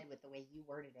on the head with the way you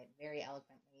worded it very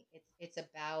eloquently. It's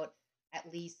about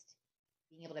at least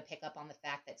being able to pick up on the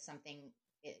fact that something,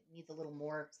 it needs a little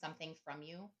more something from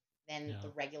you than the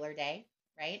Yeah. regular day,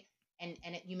 right?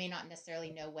 You may not necessarily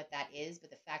know what that is,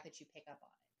 but the fact that you pick up on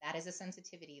it, that is a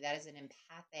sensitivity, that is an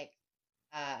empathic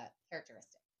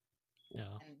characteristic,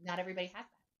 Yeah. and not everybody has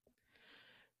that.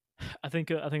 I think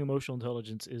emotional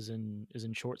intelligence is in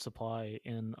short supply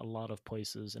in a lot of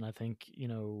places, and I think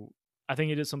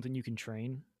it is something you can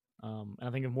train. And I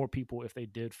think if more people, if they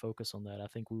did focus on that, I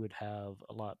think we would have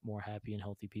a lot more happy and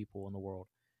healthy people in the world.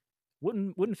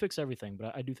 Wouldn't fix everything,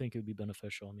 but I do think it would be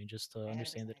beneficial. I mean, just to I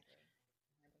understand 100% that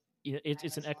agree. 100%. it's My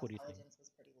it's an emotional equity thing. intelligence was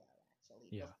pretty low actually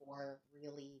Yeah. before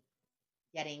really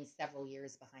getting several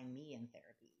years behind me in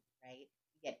therapy, right?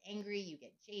 You get angry, you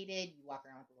get jaded, you walk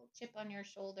around with a little chip on your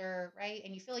shoulder, right?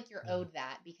 And you feel like you're Yeah. owed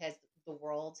that because the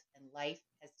world and life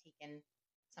has taken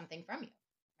something from you,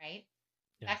 right?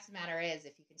 Yeah. Fact of the matter is,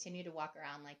 if you continue to walk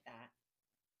around like that,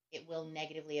 it will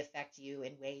negatively affect you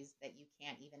in ways that you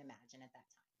can't even imagine at that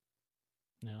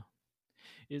Yeah.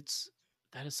 It's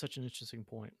that is such an interesting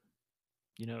point.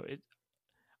 It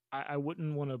I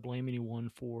wouldn't want to blame anyone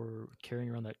for carrying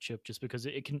around that chip, just because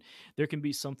it can there can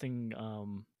be something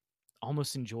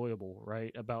almost enjoyable,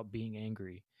 right, about being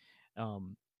angry.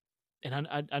 Um, and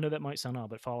I know that might sound odd,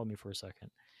 but follow me for a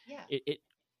second. time. Yeah, It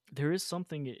there is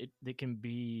something that can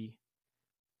be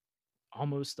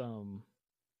almost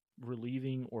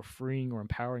relieving or freeing or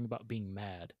empowering about being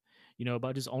mad.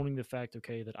 About just owning the fact,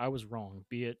 okay, that I was wrong.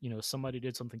 Be it somebody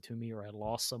did something to me, or I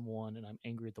lost someone, and I'm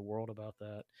angry at the world about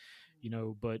that.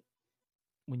 But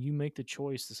when you make the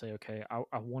choice to say, okay,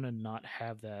 I want to not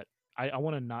have that. I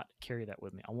want to not carry that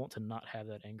with me. I want to not have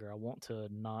that anger. I want to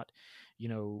not, you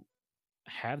know,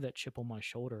 have that chip on my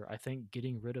shoulder. I think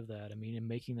getting rid of that, I mean, and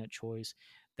making that choice,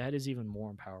 that is even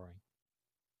more empowering.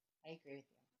 I agree with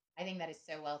you. I think that is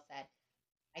so well said.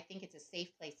 I think it's a safe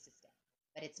place to stay,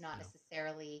 but it's not Yeah.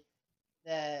 necessarily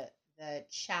the the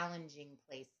challenging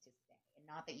place to stay. And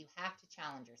not that you have to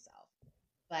challenge yourself,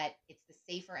 but it's the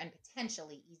safer and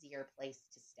potentially easier place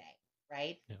to stay,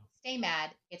 right? Yeah. Stay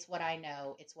mad. It's what I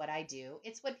know. It's what I do.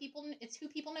 It's who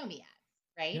people know me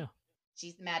as, right? Yeah.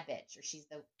 She's the mad bitch, or she's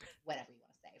the whatever you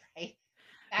want to say, right?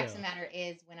 Fact of Yeah. the matter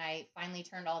is, when I finally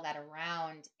turned all that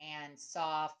around and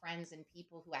saw friends and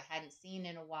people who I hadn't seen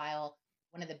in a while,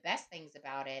 one of the best things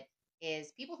about it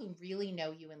is people who really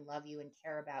know you and love you and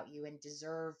care about you and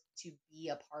deserve to be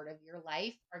a part of your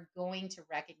life are going to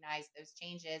recognize those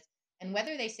changes. And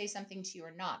whether they say something to you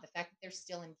or not, the fact that they're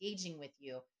still engaging with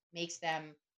you makes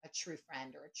them a true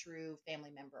friend or a true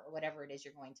family member or whatever it is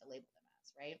you're going to label them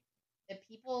as, right? the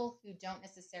people who don't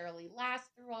necessarily last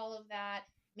through all of that,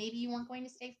 maybe you weren't going to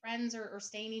stay friends or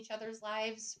stay in each other's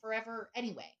lives forever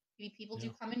anyway. People do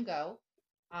Yeah. come and go.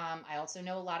 I also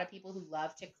know a lot of people who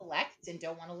love to collect and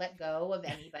don't want to let go of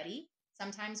anybody.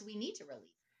 Sometimes we need to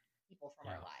release people from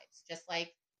our Yeah. lives, just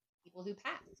like people who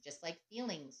pass, just like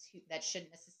feelings that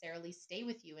shouldn't necessarily stay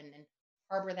with you and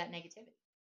harbor that negativity.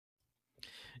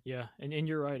 Yeah. And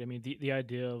you're right. I mean, the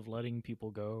idea of letting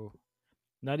people go,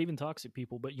 not even toxic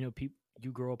people, but people,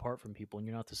 you grow apart from people and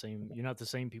you're not the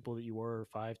same people that you were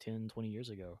 5, 10, 20 years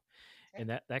ago. That's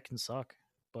right. And that can suck.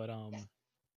 But Yeah.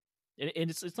 and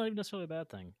it's not even necessarily a bad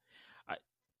thing. I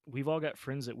We've all got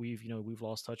friends that we've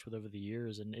lost touch with over the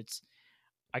years, and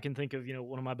I can think of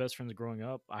one of my best friends growing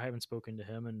up. I haven't spoken to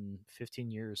him in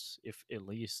 15 years, if at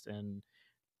least, and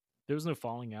there was no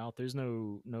falling out. There's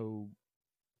no.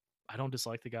 I don't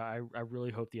dislike the guy. I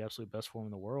really hope the absolute best for him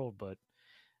in the world, but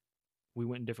we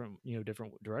went in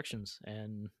different directions,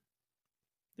 and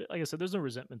like I said, there's no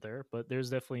resentment there, but there's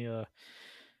definitely a.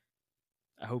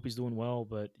 I hope he's doing well,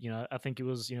 but I think it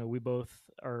was we both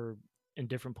are in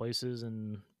different places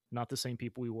and not the same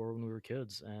people we were when we were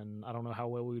kids, and I don't know how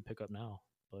well we would pick up now,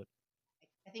 but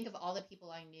I think of all the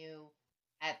people I knew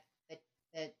at the,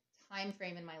 the time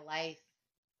frame in my life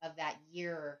of that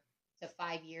year to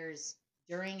 5 years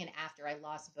during and after I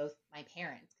lost both my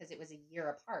parents, because it was a year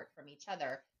apart from each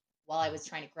other while I yeah, was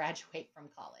trying to graduate from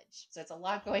college. So it's a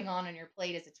lot going on your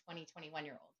plate as a 20,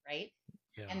 21-year old, right?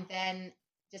 yeah, And then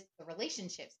just the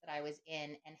relationships that I was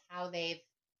in and how they've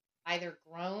either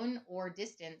grown or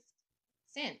distanced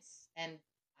since. And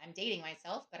I'm dating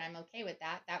myself, but I'm okay with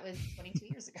that. That was 22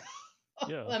 years ago.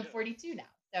 yeah, I'm 42 now.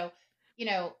 So,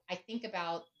 I think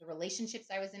about the relationships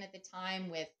I was in at the time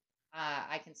with,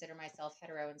 I consider myself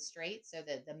hetero and straight. So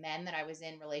the men that I was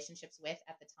in relationships with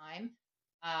at the time,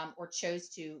 or chose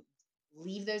to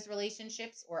leave those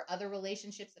relationships or other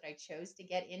relationships that I chose to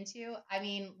get into. I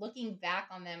mean, looking back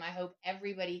on them, I hope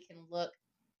everybody can look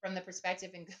from the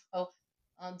perspective and go,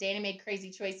 Dana made crazy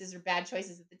choices or bad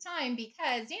choices at the time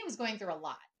because Dana was going through a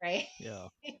lot, right? yeah,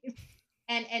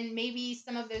 And maybe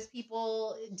some of those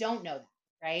people don't know that,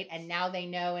 right? And now they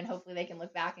know, and hopefully they can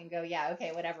look back and go, yeah,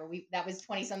 okay, whatever. We That was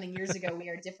 20 something years ago. We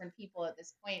are different people at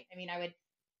this point. I mean,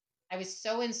 I was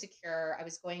so insecure. I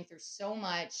was going through so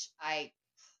much. I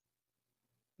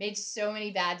made so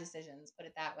many bad decisions, put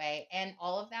it that way. And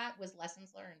all of that was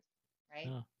lessons learned, right?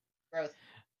 yeah. Growth.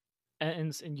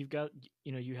 And you've got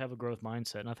you have a growth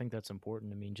mindset, and I think that's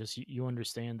important. I mean, just you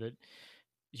understand that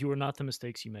you are not the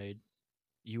mistakes you made.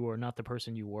 You are not the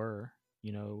person you were.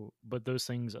 But those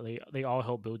things they all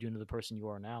help build you into the person you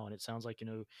are now. And it sounds like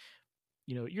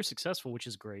you're successful, which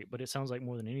is great. But it sounds like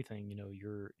more than anything,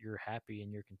 you're happy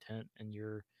and you're content and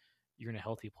you're in a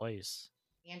healthy place.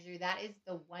 Andrew, that is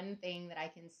the one thing that I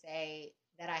can say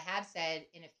that I have said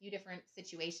in a few different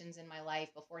situations in my life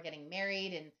before getting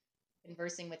married and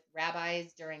conversing with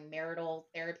rabbis during marital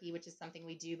therapy, which is something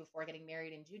we do before getting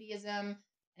married in Judaism, and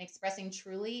expressing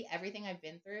truly everything I've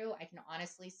been through. I can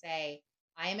honestly say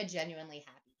I am a genuinely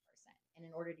happy person. And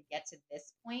in order to get to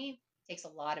this point, it takes a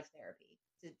lot of therapy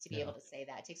to be Yeah, able to say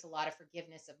that. It takes a lot of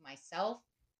forgiveness of myself,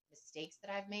 mistakes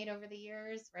that I've made over the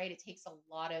years, right? It takes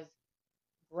a lot of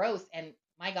growth. And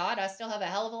my God, I still have a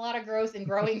hell of a lot of growth and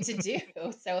growing to do.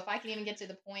 So if I can even get to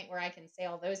the point where I can say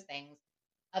all those things,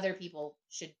 other people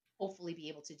should hopefully be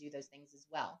able to do those things as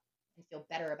well and feel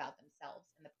better about themselves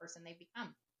and the person they've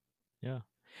become. yeah.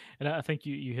 And I think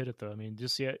you hit it though. I mean,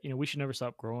 just yeah, we should never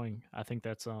stop growing. I think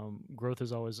that's growth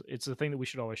is always it's the thing that we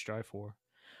should always strive for.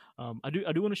 I do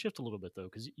want to shift a little bit though,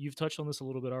 because you've touched on this a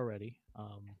little bit already.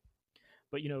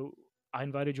 But I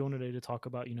invited you on today to talk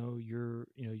about your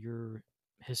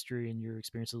history and your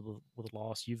experiences with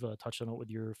loss. You've touched on it with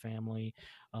your family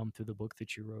through the book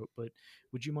that you wrote. But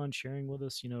would you mind sharing with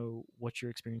us, what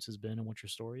your experience has been and what your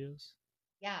story is?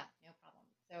 Yeah, no problem.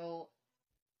 So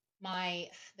my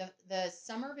the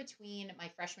summer between my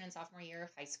freshman and sophomore year of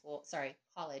high school, sorry,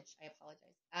 college, I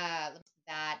apologize.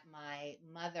 That my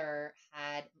mother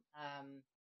had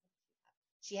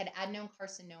she had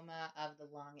adenocarcinoma of the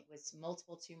lung. It was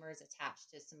multiple tumors attached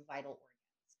to some vital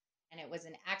organs, and it was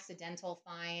an accidental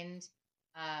find.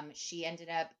 She ended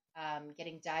up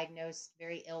getting diagnosed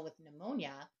very ill with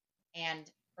pneumonia, and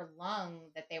her lung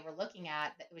that they were looking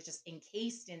at, that was just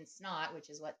encased in snot, which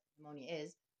is what pneumonia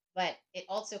is. But it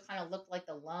also kind of looked like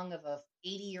the lung of a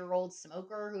 80-year-old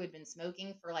smoker who had been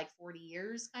smoking for like 40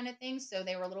 years, kind of thing. So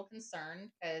they were a little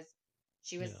concerned because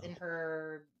she was Yeah, in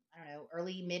her, I don't know,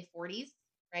 early mid 40s,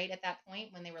 right at that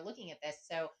point when they were looking at this.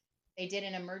 So they did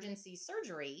an emergency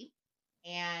surgery,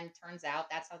 and turns out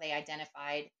that's how they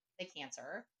identified the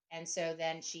cancer. And so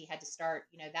then she had to start,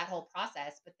 that whole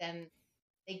process. But then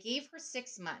they gave her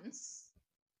 6 months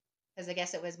because I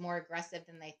guess it was more aggressive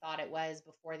than they thought it was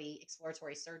before the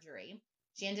exploratory surgery.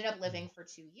 She ended up living for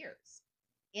 2 years.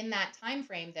 In that time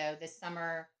frame, though, this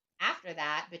summer after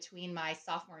that, between my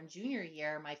sophomore and junior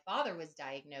year, my father was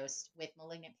diagnosed with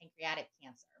malignant pancreatic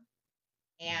cancer.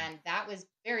 Mm. And that was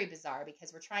very bizarre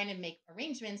because we're trying to make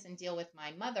arrangements and deal with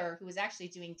my mother, who was actually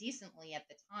doing decently at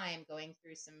the time, going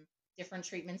through some different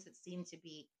treatments that seemed to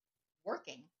be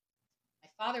working. My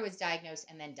father was diagnosed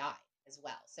and then died as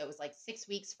well. So it was like 6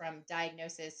 weeks from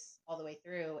diagnosis all the way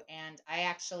through. And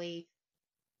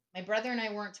my brother and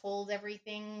I weren't told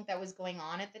everything that was going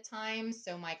on at the time.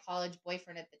 So my college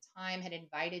boyfriend at the time had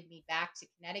invited me back to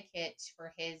Connecticut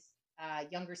for his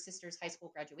younger sister's high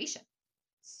school graduation.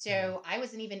 Yeah. So I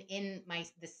wasn't even in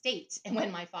the state and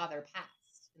when my father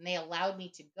passed, and they allowed me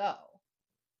to go.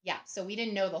 Yeah, so we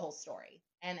didn't know the whole story,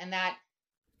 and that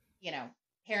you know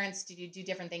parents do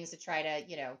different things to try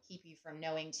to keep you from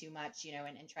knowing too much,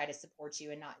 and try to support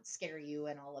you and not scare you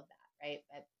and all of that, right?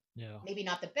 But Yeah. maybe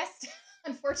not the best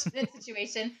unfortunate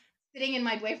situation. Sitting in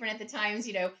my boyfriend at the time's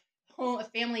a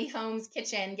family home's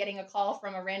kitchen, getting a call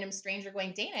from a random stranger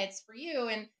going, Dana, it's for you.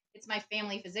 And it's my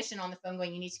family physician on the phone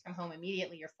going, you need to come home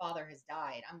immediately, your father has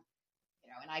died. And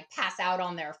I pass out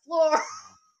on their floor.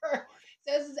 Oh,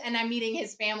 Lord. And I'm meeting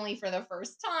his family for the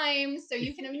first time, so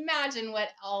you can imagine what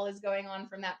all is going on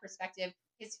from that perspective.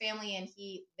 His family and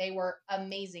they were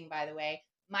amazing, by the way.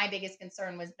 My biggest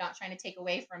concern was not trying to take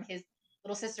away from his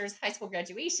little sister's high school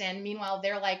graduation. Meanwhile,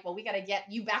 they're like, well, we got to get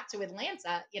you back to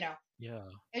Atlanta. Yeah.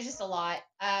 It was just a lot.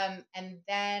 And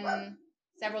then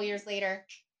several years later,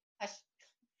 hush,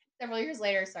 several years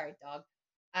later, sorry, dog.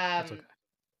 That's okay. Um,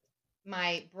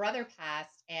 my brother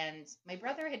passed, and my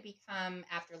brother had become,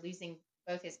 after losing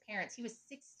both his parents, he was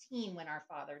 16 when our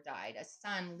father died. A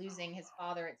son losing his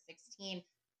father at 16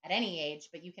 at any age,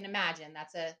 but you can imagine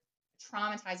that's a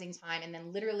traumatizing time. And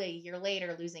then literally a year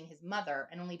later, losing his mother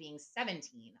and only being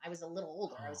 17. I was a little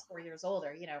older. I Oh, was 4 years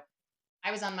older.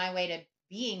 I was on my way to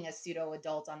being a pseudo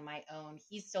adult on my own.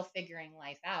 He's still figuring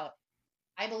life out.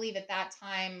 I believe at that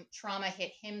time, trauma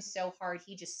hit him so hard,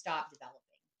 he just stopped developing.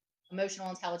 Emotional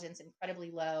intelligence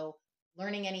incredibly low.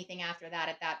 Learning anything after that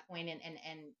at that point,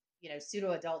 and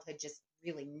pseudo adulthood just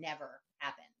really never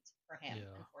happened for him, yeah.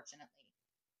 unfortunately.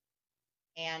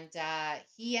 And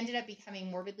he ended up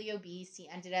becoming morbidly obese. He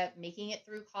ended up making it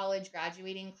through college,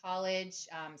 graduating college,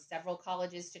 several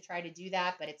colleges to try to do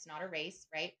that, but it's not a race,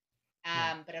 right?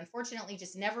 No. But unfortunately,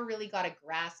 just never really got a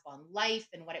grasp on life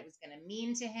and what it was going to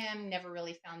mean to him, never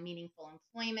really found meaningful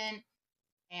employment,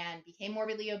 and became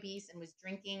morbidly obese and was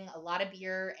drinking a lot of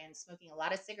beer and smoking a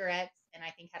lot of cigarettes, and I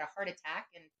think had a heart attack.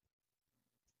 And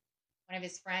one of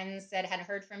his friends said hadn't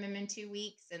heard from him in 2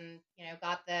 weeks, and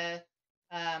got the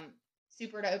um,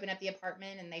 super to open up the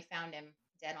apartment, and they found him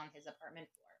dead on his apartment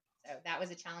floor. So that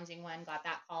was a challenging one. Got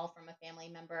that call from a family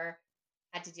member,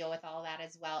 had to deal with all that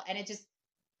as well. And it just,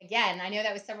 again, I know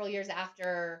that was several years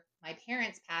after my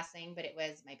parents passing, but it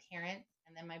was my parents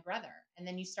and then my brother, and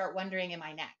then you start wondering, am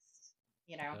I next?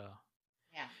 you know Yeah.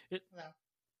 yeah. It So,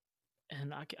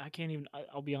 and I can't even.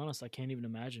 I'll be honest. I can't even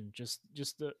imagine just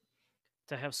the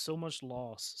to have so much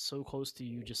loss so close to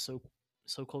you, just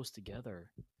so close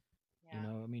together. yeah.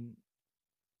 I mean,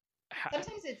 ha,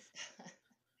 Sometimes it's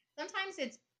sometimes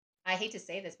it's, I hate to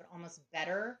say this, but almost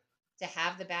better to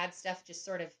have the bad stuff just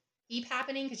sort of keep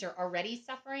happening because you're already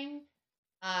suffering.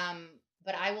 Um,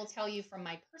 but I will tell you from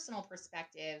my personal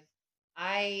perspective,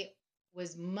 I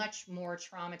was much more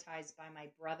traumatized by my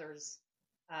brother's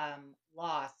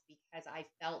loss because I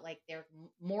felt like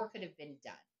more could have been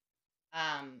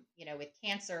done. With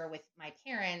cancer, with my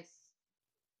parents,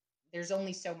 there's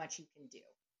only so much you can do.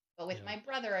 But with yeah, my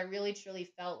brother, I really truly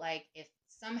felt like if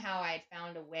somehow I had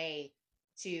found a way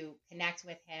to connect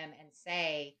with him and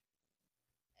say,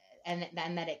 and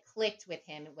then that it clicked with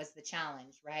him, it was the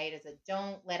challenge, right? Is that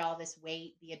don't let all this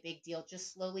weight be a big deal.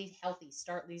 Just slowly healthy,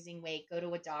 start losing weight, go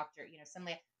to a doctor,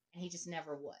 something. And he just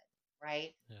never would,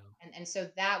 right? yeah, And so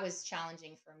that was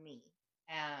challenging for me.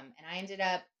 And I ended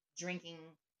up drinking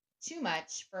too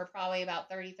much for probably about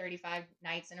 30, 35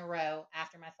 nights in a row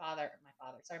after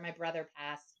my brother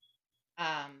passed,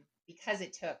 because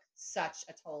it took such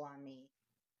a toll on me.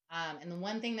 And the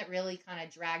one thing that really kind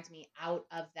of dragged me out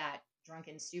of that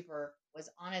drunken stupor was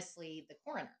honestly the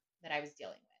coroner that I was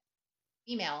dealing with.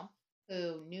 Female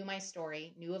who knew my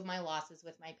story, knew of my losses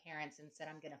with my parents, and said,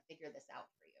 I'm going to figure this out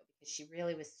for you, because she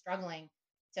really was struggling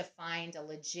to find a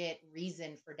legit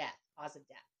reason for death, cause of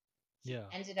death. She yeah.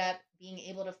 ended up being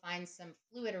able to find some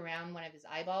fluid around one of his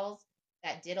eyeballs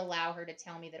that did allow her to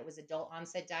tell me that it was adult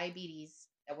onset diabetes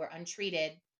that were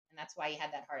untreated, and that's why he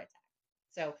had that heart attack.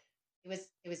 So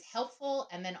it was helpful,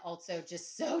 and then also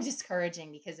just so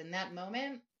discouraging, because in that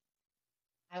moment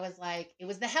I was like, it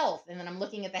was the health. And then I'm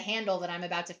looking at the handle that I'm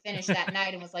about to finish that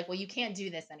night and was like, well, you can't do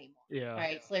this anymore. Yeah.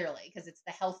 Right. Clearly, because it's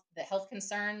the health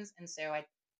concerns. And so I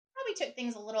probably took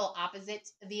things a little opposite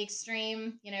to the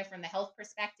extreme, from the health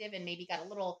perspective, and maybe got a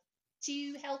little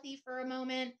too healthy for a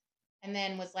moment, and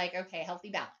then was like, okay, healthy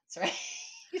balance. Right.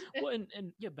 Well,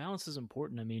 and yeah, balance is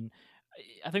important. I mean,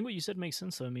 I think what you said makes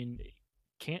sense. Though. I mean,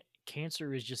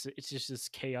 cancer is just this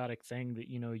chaotic thing that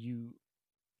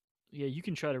yeah, you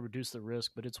can try to reduce the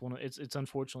risk, but it's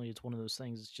unfortunately it's one of those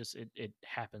things. It's just it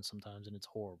happens sometimes, and it's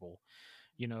horrible.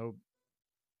 You know,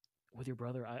 with your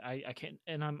brother, I can't,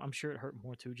 and I'm sure it hurt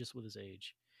more too, just with his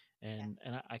age, Yeah.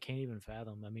 and I can't even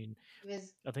fathom. I mean,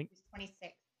 I think He was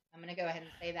 26. I'm going to go ahead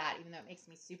and say that, even though it makes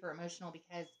me super emotional,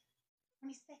 because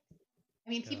 26. I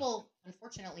mean, yeah, people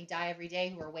unfortunately die every day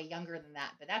who are way younger than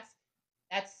that, but that's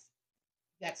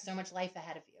you got so much life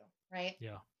ahead of you, right?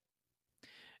 yeah,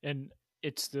 and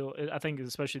it's still. I think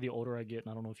especially the older I get,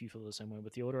 and I don't know if you feel the same way,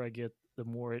 but the older I get, the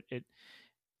more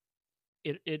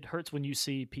it hurts when you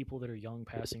see people that are young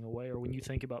passing away, or when you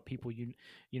think about people you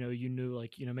knew,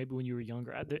 like maybe when you were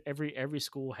younger. Every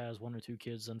school has one or two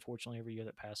kids, unfortunately, every year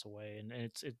that pass away, and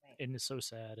Right. it's so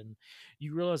sad, and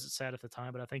you realize it's sad at the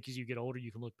time, but I think as you get older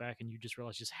you can look back and you just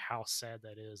realize just how sad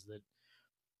that is. That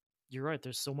you're right,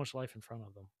 there's so much life in front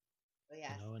of them, So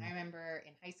yes, I and remember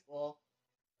in high school,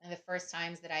 one of the first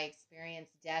times that I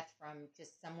experienced death from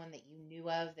just someone that you knew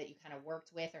of, that you kind of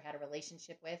worked with or had a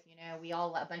relationship with.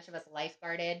 A bunch of us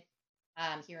lifeguarded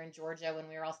here in Georgia when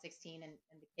we were all 16, and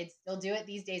the kids still do it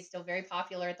these days, still very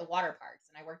popular at the water parks.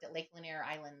 And I worked at Lake Lanier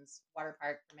Islands Water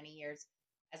Park for many years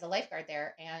as a lifeguard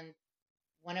there. And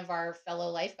one of our fellow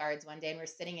lifeguards, one day, and we're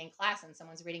sitting in class, and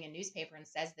someone's reading a newspaper and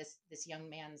says this young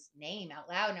man's name out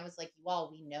loud, and I was like, you all,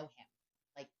 we know him.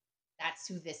 Like, that's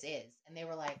who this is. And they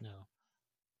were like, no,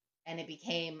 and it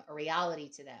became a reality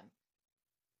to them.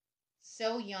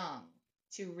 So young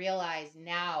to realize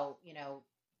now,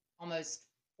 almost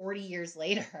 40 years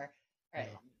later, or yeah,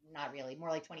 not really, more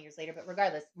like 20 years later, but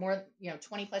regardless, more,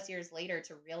 20 plus years later,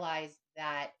 to realize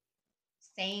that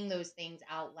saying those things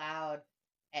out loud,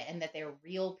 and that they're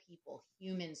real people,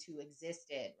 humans who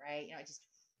existed, right? It just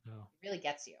no, really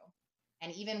gets you.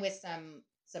 And even with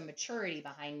some maturity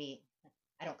behind me,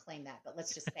 I don't claim that, but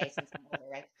let's just say, since I'm older,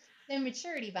 right? The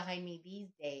maturity behind me these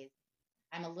days,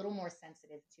 I'm a little more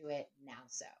sensitive to it now.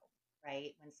 So,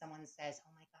 right, when someone says,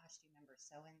 "Oh my gosh, do you remember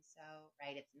so and so?"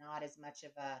 Right, it's not as much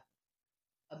of a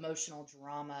emotional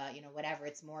drama, whatever.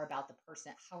 It's more about the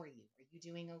person. How are you? Are you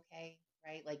doing okay?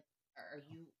 Right? Like, are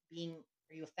you being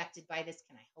are you affected by this?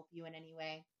 Can I help you in any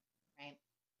way? Right?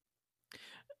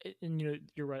 and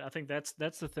you're right. I think that's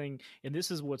the thing, and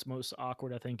this is what's most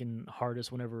awkward, I think, and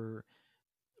hardest whenever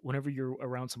you're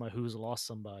around somebody who's lost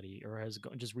somebody or has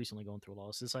just recently gone through a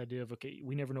loss. This idea of, okay,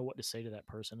 we never know what to say to that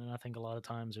person, and I think a lot of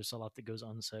times there's a lot that goes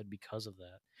unsaid because of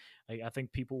that. I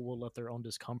think people will let their own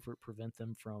discomfort prevent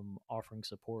them from offering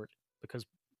support, because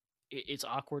it's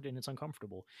awkward and it's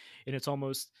uncomfortable, and it's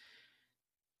almost,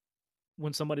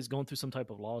 when somebody's going through some type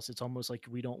of loss, it's almost like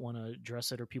we don't want to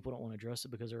address it, or people don't want to address it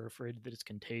because they're afraid that it's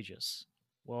contagious.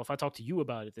 Well, if I talk to you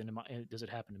about it, then does it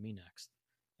happen to me next?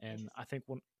 And I Interesting.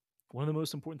 think one of the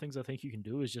most important things I think you can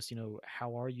do is just,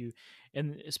 how are you?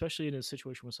 And especially in a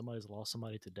situation where somebody's lost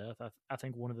somebody to death, I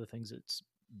think one of the things that's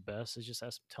best is just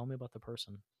tell me about the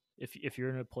person. If you're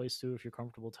in a place to, if you're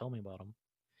comfortable, tell me about them.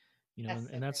 That's so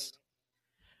And great. that's,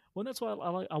 well, that's why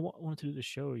wanted to do the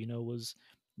show. Was,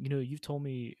 you've told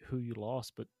me who you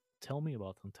lost, but tell me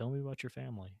about them. Tell me about your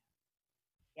family.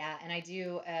 Yeah, and I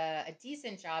do a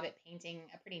decent job at painting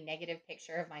a pretty negative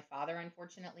picture of my father,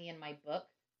 unfortunately, in my book.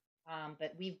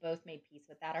 But we've both made peace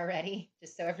with that already,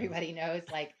 just so Yeah, everybody knows.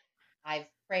 Like, I've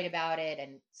prayed about it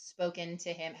and spoken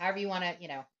to him, however you want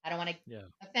to, I don't want to yeah,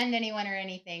 offend anyone or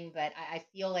anything, but I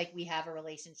feel like we have a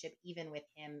relationship even with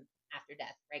him after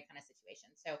death, right? Kind of situation.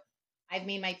 So I've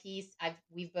made my peace.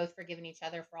 We've both forgiven each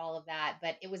other for all of that,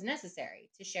 but it was necessary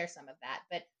to share some of that.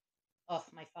 But oh,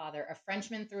 my father, a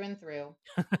Frenchman through and through,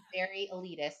 very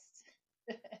elitist.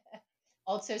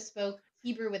 Also spoke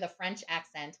Hebrew with a French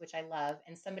accent, which I love.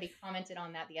 And somebody commented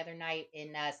on that the other night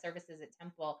in services at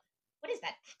Temple. What is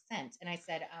that accent? And I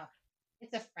said, oh,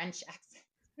 it's a French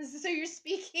accent. So you're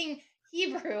speaking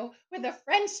Hebrew with a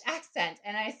French accent.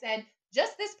 And I said,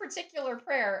 just this particular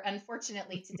prayer,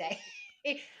 unfortunately, today.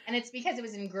 And it's because it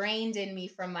was ingrained in me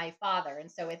from my father. And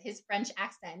so with his French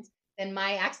accent, then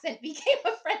my accent became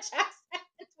a French accent,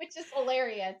 which is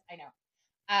hilarious. I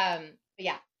know. But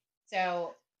yeah,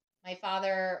 so my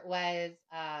father was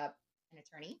an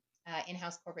attorney.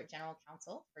 in-house corporate general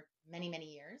counsel for many, many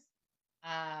years.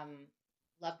 Um,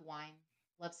 Loved wine,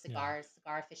 loved Yeah. cigars,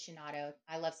 cigar aficionado.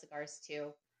 I love cigars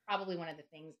too. Probably one of the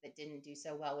things that didn't do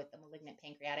so well with the malignant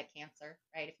pancreatic cancer,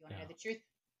 right? If you want to Yeah. know the truth.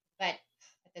 But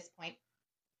at this point,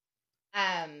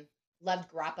 um, loved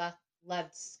grappa,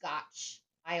 loved scotch.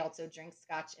 I also drink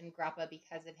scotch and grappa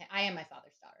because of him. I am my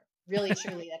father's daughter. Really,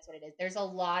 truly, that's what it is. There's a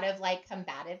lot of like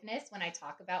combativeness when I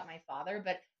talk about my father,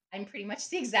 but I'm pretty much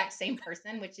the exact same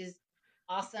person, which is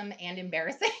awesome and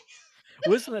embarrassing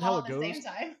Well, isn't that how all it at the same goes?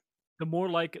 time. The more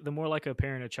like a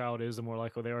parent a child is, the more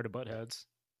likely they are to butt heads.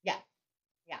 Yeah,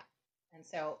 yeah. And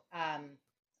so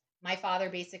my father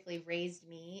basically raised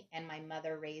me, and my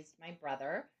mother raised my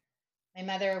brother. My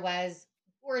mother was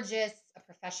gorgeous, a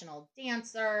professional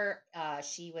dancer.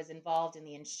 She was involved in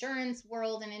the insurance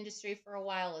world and industry for a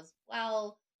while as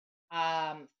well.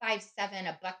 5'7",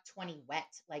 a buck 20 wet,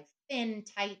 like thin,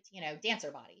 tight,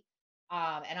 dancer body.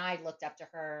 And I looked up to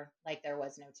her like there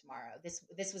was no tomorrow.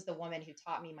 This was the woman who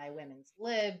taught me my women's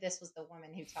lib. This was the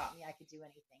woman who taught me I could do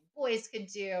anything boys could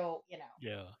do,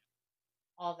 Yeah.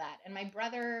 all that. And my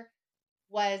brother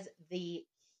was the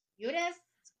cutest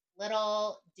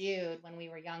little dude when we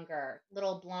were younger.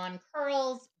 Little blonde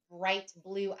curls, bright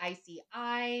blue icy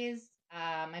eyes.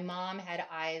 My mom had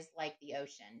eyes like the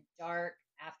ocean, dark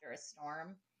after a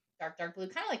storm, dark, dark blue,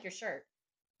 kind of like your shirt.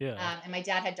 Yeah. And my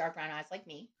dad had dark brown eyes like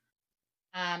me.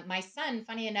 My son,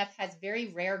 funny enough, has very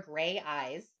rare gray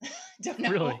eyes. Don't know.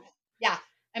 Really? Yeah.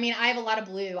 I mean, I have a lot of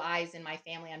blue eyes in my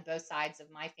family on both sides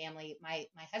of my family. My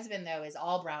husband though is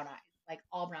all brown eyes, like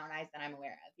all brown eyes that I'm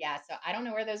aware of. Yeah. So I don't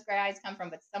know where those gray eyes come from,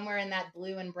 but somewhere in that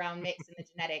blue and brown mix in the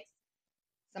genetics,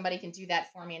 somebody can do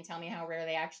that for me and tell me how rare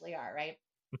they actually are, right?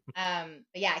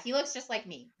 But yeah, he looks just like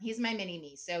me. He's my mini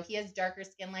me. So he has darker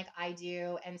skin like I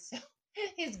do. And so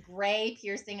his gray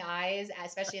piercing eyes,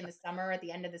 especially in the summer, at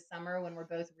the end of the summer when we're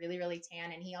both really, really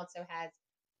tan. And he has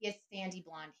sandy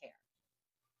blonde hair.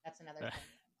 That's another thing.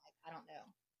 I'm like, I don't know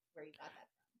where you got that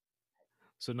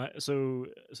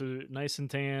So nice and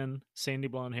tan, sandy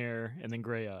blonde hair, and then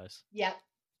gray eyes. from. Yep.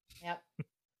 Yep.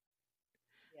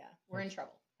 Yeah. We're in That's-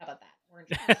 trouble. How about that? We're in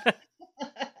trouble.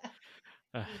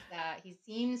 Uh, He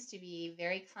seems to be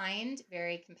very kind,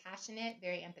 very compassionate,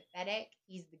 very empathetic.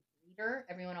 He's the greeter.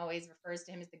 Everyone always refers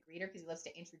to him as the greeter because he loves to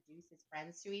introduce his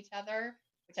friends to each other,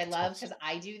 which I That's love awesome. because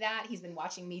I do that. He's been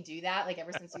watching me do that like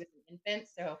ever since he was an infant.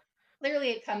 So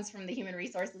clearly it comes from the human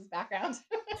resources background.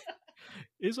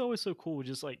 It's always so cool,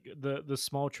 just like the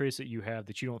small traits that you have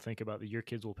that you don't think about that your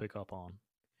kids will pick up on.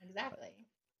 Exactly.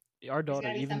 Our There's got daughter,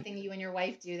 to be even something you and your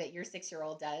wife do that your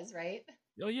 6-year-old does, right?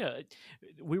 oh yeah,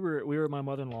 we were at my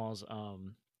mother-in-law's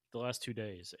the last 2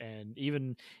 days, and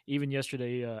even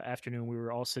yesterday afternoon we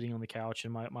were all sitting on the couch,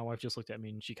 and my wife just looked at me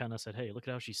and she kind of said, "Hey, look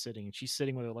at how she's sitting," and she's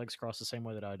sitting with her legs crossed the same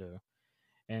way that I do,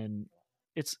 and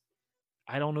it's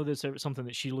I don't know that's ever something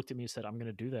that she looked at me and said I'm going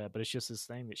to do that, but it's just this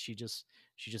thing that she just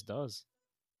does,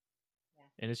 Yeah,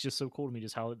 and it's just so cool to me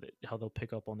just how they'll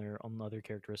pick up on other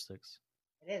characteristics.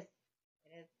 it is.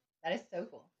 It is. That is so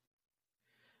cool.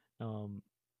 Um,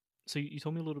 so you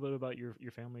told me a little bit about your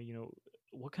family.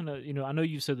 What kind of I know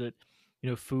you said that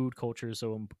food culture is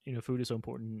so food is so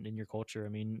important in your culture. I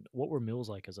mean, what were meals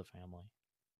like as a family?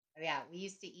 Oh, yeah, we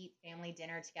used to eat family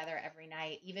dinner together every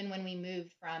night. Even when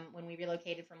we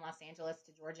relocated from Los Angeles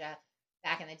to Georgia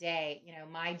back in the day,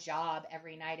 my job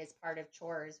every night as part of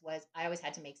chores was I always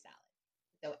had to make salad.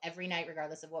 So every night,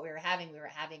 regardless of what we were having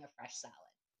a fresh salad.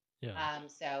 Yeah.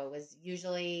 So it was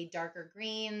usually darker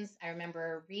greens. I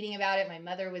remember reading about it. My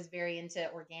mother was very into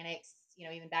organics,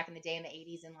 even back in the day in the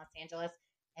 80s in Los Angeles,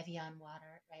 Evian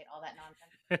water, right? All that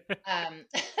nonsense.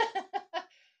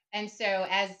 And so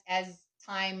as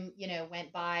time,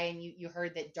 went by and you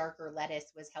heard that darker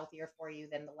lettuce was healthier for you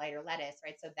than the lighter lettuce,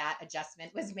 right? So that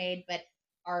adjustment was made, but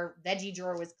our veggie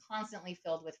drawer was constantly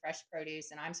filled with fresh produce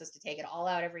and I'm supposed to take it all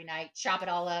out every night, chop it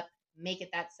all up, make it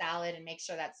that salad and make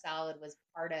sure that salad was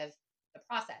part of the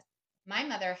process. My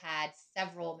mother had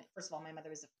several, first of all, my mother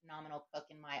was a phenomenal cook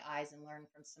in my eyes and learned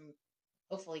from some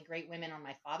hopefully great women on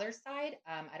my father's side.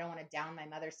 I don't want to down my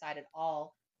mother's side at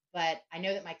all, but I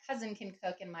know that my cousin can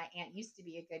cook and my aunt used to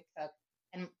be a good cook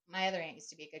and my other aunt used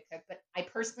to be a good cook. But I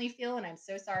personally feel, and I'm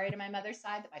so sorry to my mother's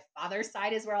side, that my father's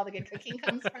side is where all the good cooking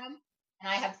comes from. And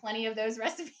I have plenty of those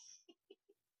recipes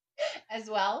as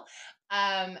well.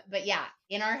 But yeah,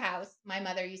 in our house, my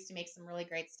mother used to make some really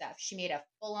great stuff. She made a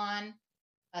full on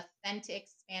authentic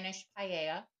Spanish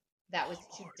paella that was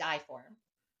Oh to Lord, die for.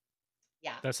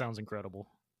 Yeah. that sounds incredible.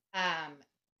 Um,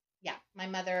 yeah, my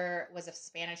mother was a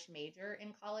Spanish major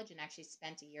in college and actually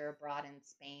spent a year abroad in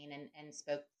Spain and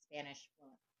spoke Spanish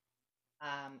fluently.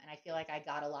 And I feel like I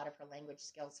got a lot of her language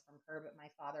skills from her, but my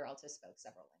father also spoke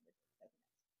several languages. So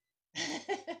who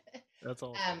knows? That's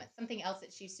awesome. Something else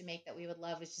that she used to make that we would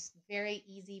love was just very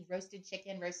easy roasted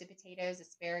chicken, roasted potatoes,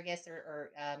 asparagus,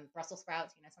 or Brussels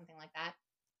sprouts, something like that.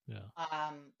 Yeah.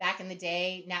 Back in the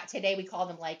day, now today we call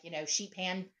them like, sheet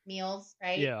pan meals,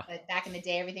 right? Yeah. But back in the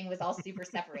day, everything was all super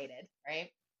separated,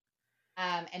 right?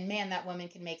 And man, that woman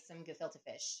can make some gefilte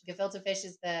fish. Gefilte fish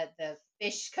is the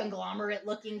fish conglomerate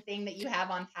looking thing that you have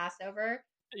on Passover.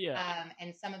 Yeah.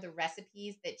 And some of the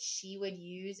recipes that she would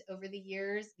use over the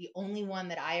years, the only one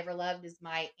that I ever loved is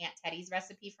my Aunt Teddy's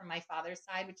recipe from my father's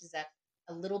side, which is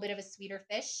a little bit of a sweeter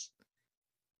fish.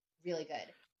 Really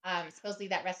good. Supposedly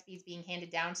that recipe is being handed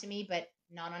down to me, but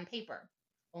not on paper,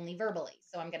 only verbally.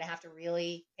 So I'm going to have to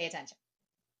really pay attention.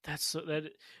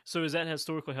 So is that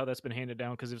historically how that's been handed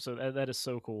down? Because if so, that is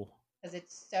so cool. Because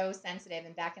it's so sensitive.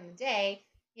 And back in the day,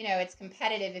 it's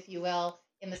competitive, if you will,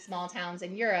 in the small towns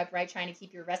in Europe, right? Trying to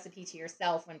keep your recipe to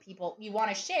yourself when you want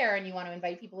to share and you want to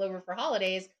invite people over for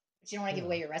holidays, but you don't want to give Yeah.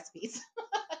 away your recipes.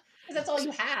 Because that's all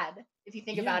you had, if you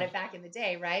think about it back in the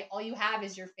day, right? All you have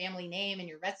is your family name and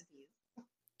your recipes.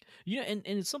 And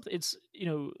it's something, it's,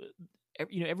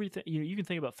 everything, you can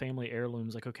think about family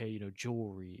heirlooms, like, okay,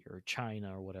 jewelry or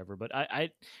china or whatever, but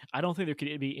I don't think there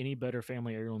could be any better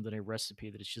family heirloom than a recipe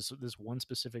that it's just this one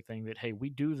specific thing that, hey, we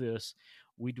do this,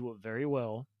 we do it very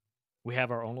well, we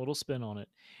have our own little spin on it,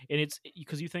 and it's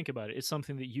because you think about it, it's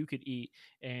something that you could eat,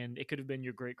 and it could have been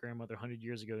your great grandmother 100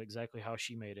 years ago, exactly how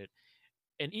she made it,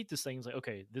 and eat this thing. It's like,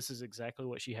 okay, this is exactly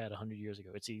what she had 100 years ago.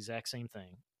 It's the exact same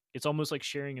thing. It's almost like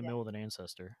sharing a Yeah. meal with an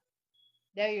ancestor.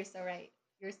 No, you're so right.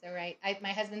 You're so right.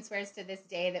 My husband swears to this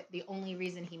day that the only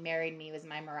reason he married me was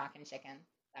my Moroccan chicken.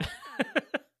 So.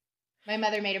 My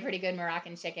mother made a pretty good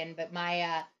Moroccan chicken, but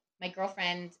my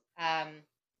girlfriend,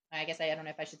 I guess I don't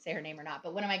know if I should say her name or not,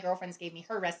 but one of my girlfriends gave me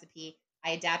her recipe.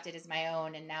 I adapted as my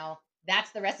own, and now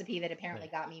that's the recipe that apparently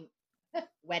got me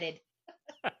wedded.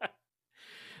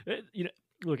 you know,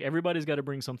 Look, everybody's got to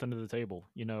bring something to the table.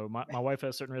 My wife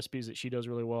has certain recipes that she does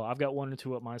really well. I've got one or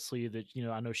two up my sleeve that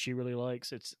I know she really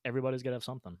likes. It's everybody's got to have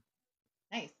something.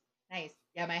 Nice, nice.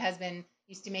 Yeah, my husband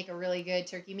used to make a really good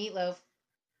turkey meatloaf.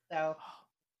 So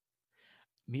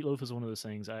Meatloaf is one of those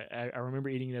things. I remember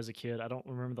eating it as a kid. I don't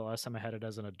remember the last time I had it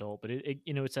as an adult, but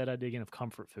it's that idea again of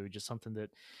comfort food, just something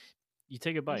that you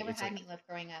take a we bite. never It's had like, meatloaf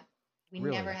growing up. We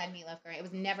never really? had meatloaf growing. It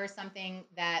was never something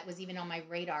that was even on my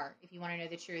radar. If you want to know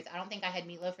the truth, I don't think I had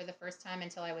meatloaf for the first time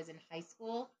until I was in high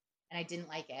school, and I didn't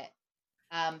like it.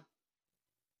 Um,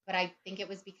 but I think it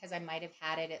was because I might have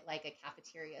had it at like a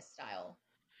cafeteria style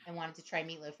and wanted to try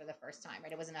meatloaf for the first time.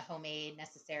 Right? It wasn't a homemade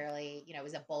necessarily. It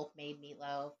was a bulk made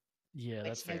meatloaf. Yeah,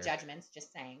 that's Which no fair. judgments,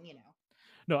 just saying.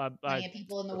 No, I Plenty of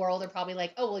people in the world are probably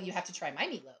like, "Oh, well, you have to try my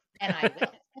meatloaf," and I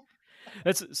will.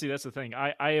 that's the thing.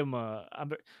 I am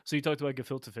so you talked about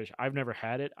gefilte fish. I've never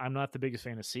had it. I'm not the biggest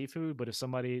fan of seafood, but if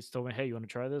somebody's told me, hey, you want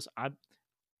to try this,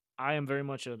 I am very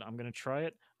much I'm going to try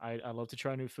it. I love to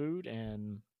try new food,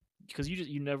 and because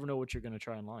you never know what you're going to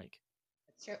try and like.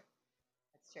 That's true.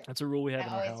 That's true. That's a rule we have I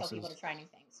in our always tell house. people to Is try new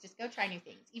things. Just go try new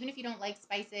things. Even if you don't like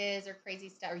spices or crazy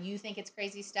stuff, or you think it's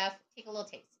crazy stuff, take a little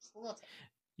taste. Just a little taste.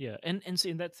 Yeah, and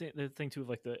see, and that's the thing too of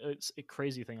like it's a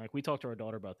crazy thing. Like we talked to our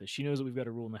daughter about this. She knows that we've got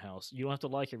a rule in the house. You don't have to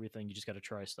like everything. You just got to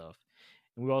try stuff.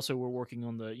 And we also were working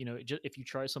on the if you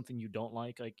try something you don't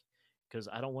like because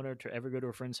I don't want her to ever go to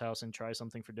a friend's house and try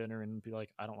something for dinner and be like,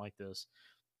 I don't like this.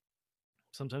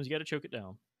 Sometimes you got to choke it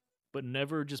down, but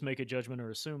never just make a judgment or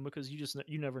assume because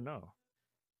you never know.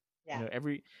 Yeah.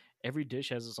 Every dish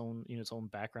has its own its own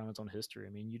background, its own history. I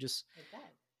mean,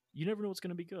 you never know what's going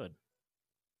to be good.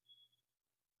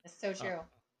 That's so Uh, true.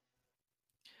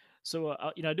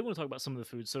 I do want to talk about some of the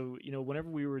food. So, whenever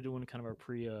we were doing kind of our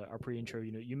pre intro,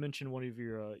 you mentioned one of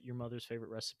your mother's favorite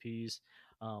recipes.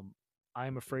 I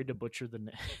am afraid to butcher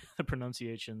the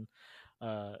pronunciation.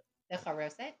 Uh, The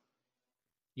charoset.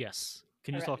 yes,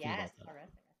 can you talk to me Yes, about that? charoset.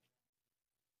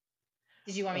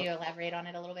 Did you want me Uh, to elaborate on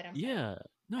it a little bit? I'm sorry. yeah,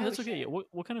 no, Oh, that's okay. sure. Yeah,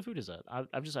 what kind of food is that?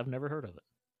 I've never heard of it.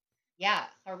 Yeah,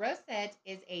 charoset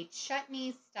is a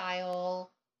chutney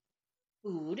style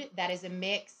food that is a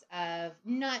mix of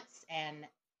nuts and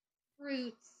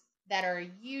fruits that are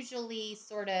usually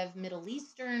sort of Middle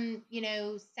Eastern,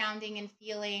 sounding and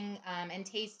feeling and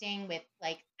tasting with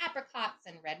like apricots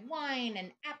and red wine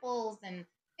and apples and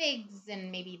figs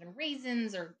and maybe even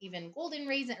raisins or even golden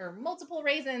raisin or multiple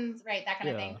raisins, right? That kind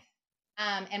of thing.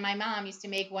 Yeah, And my mom used to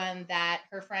make one that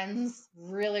her friends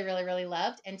really, really, really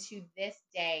loved. And to this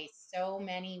day, so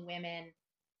many women,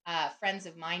 friends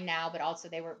of mine now, but also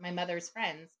they were my mother's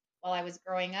friends while I was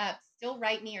growing up, still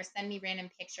write me or send me random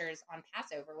pictures on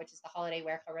Passover, which is the holiday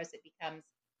where charoset becomes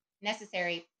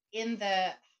necessary. In the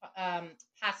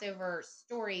Passover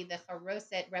story, the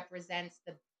charoset represents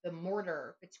the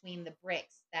mortar between the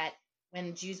bricks that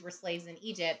when Jews were slaves in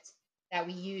Egypt that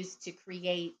we used to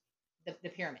create the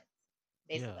pyramids,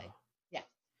 basically. Yeah.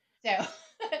 Yeah. So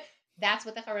that's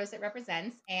what the charoset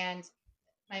represents. And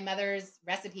my mother's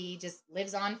recipe just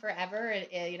lives on forever.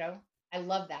 I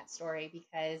love that story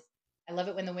because I love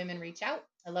it when the women reach out.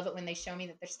 I love it when they show me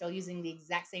that they're still using the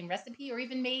exact same recipe or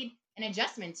even made an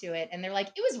adjustment to it. And they're like,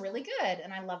 it was really good.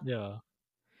 And I love Yeah.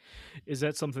 Is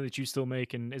that something that you still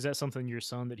make, and is that something your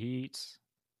son that he eats?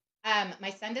 that. My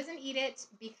son doesn't eat it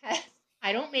because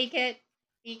I don't make it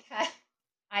because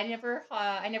we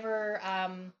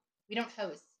don't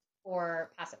host for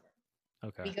Passover.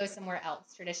 Okay. We go somewhere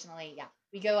else traditionally. Yeah,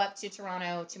 we go up to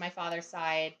Toronto to my father's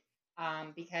side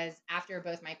because after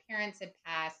both my parents had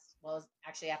passed, well, it was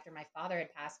actually after my father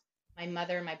had passed, my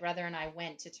mother, my brother, and I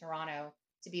went to Toronto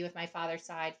to be with my father's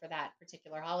side for that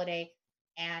particular holiday,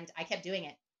 and I kept doing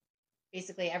it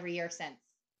basically every year since.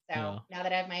 So Yeah. now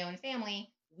that I have my own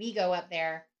family, we go up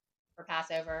there for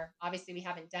Passover. Obviously, we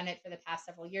haven't done it for the past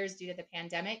several years due to the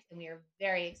pandemic, and we are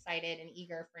very excited and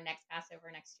eager for next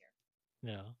Passover next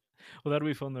year. Yeah. Well, that'll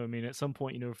be fun though. I mean, at some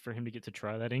point, for him to get to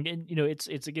try that, and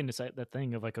it's again, it's that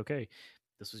thing of like, okay,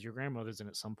 this was your grandmother's, and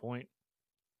at some point,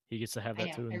 he gets to have I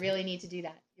that know. too. I And really need to do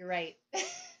that. You're right.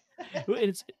 well, and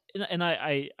it's and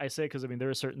I say because I mean there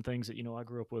are certain things that I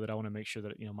grew up with that I want to make sure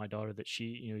that my daughter that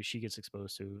she gets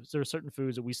exposed to. There are certain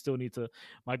foods that we still need to.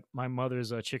 My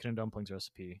mother's chicken and dumplings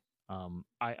recipe.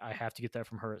 I have to get that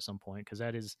from her at some point because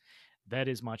that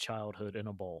is my childhood in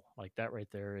a bowl. Like that right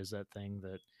there is that thing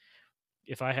that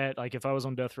if I was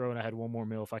on death row and I had one more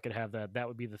meal, if I could have that, that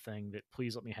would be the thing that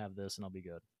please let me have this and I'll be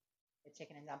good. The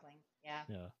chicken and dumplings. Yeah,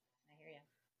 Yeah. I hear you.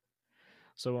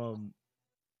 So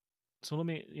That's awesome. let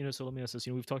me ask this.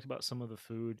 We've talked about some of the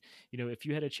food. If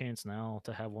you had a chance now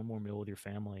to have one more meal with your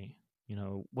family,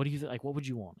 what do you like? What would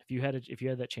you want if you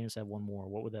had that chance to have one more?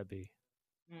 What would that be?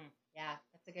 Yeah,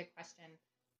 that's a good question.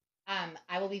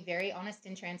 I will be very honest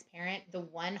and transparent. The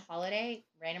one holiday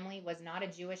randomly was not a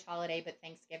Jewish holiday, but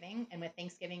Thanksgiving. And with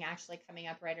Thanksgiving actually coming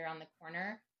up right around the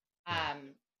corner, Yeah.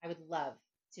 I would love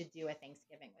to do a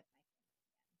Thanksgiving with my family.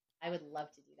 I would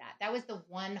love to do that. That was the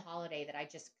one holiday that I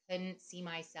just couldn't see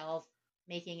myself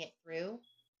making it through.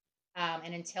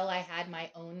 And until I had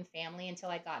my own family, until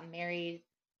I got married,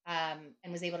 and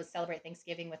was able to celebrate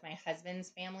Thanksgiving with my husband's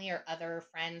family or other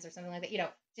friends or something like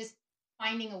that, just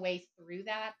finding a way through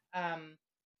that.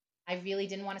 I really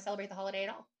didn't want to celebrate the holiday at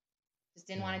all. Just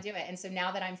didn't Yeah. want to do it. And so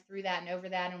now that I'm through that and over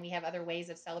that, and we have other ways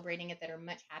of celebrating it that are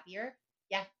much happier,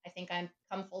 yeah, I think I'm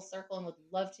come full circle and would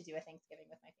love to do a Thanksgiving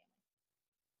with my family.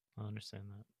 I understand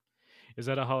that. Is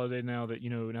that a holiday now that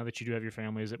now that you do have your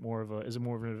family? Is it more of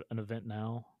an event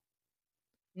now?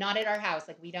 Not at our house.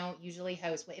 Like we don't usually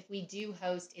host. If we do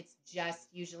host, it's just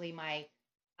usually my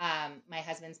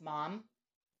husband's mom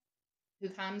who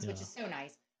comes, which Yeah. is so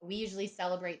nice. We usually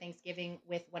celebrate Thanksgiving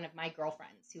with one of my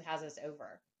girlfriends who has us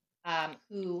over.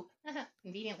 Who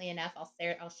conveniently enough,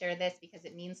 I'll share this because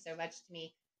it means so much to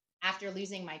me. After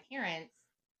losing my parents,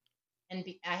 and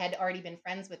I had already been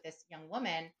friends with this young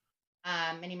woman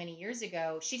many many years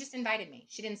ago. She just invited me.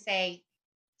 She didn't say,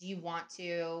 "Do you want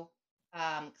to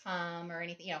come?" or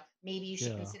anything. Maybe you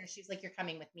should Yeah. consider. She was like, "You're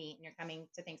coming with me, and you're coming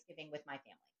to Thanksgiving with my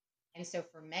family." And so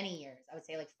for many years, I would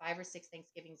say like 5 or 6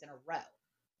 Thanksgivings in a row,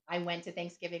 I went to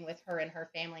Thanksgiving with her and her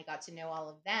family, got to know all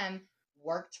of them,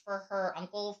 worked for her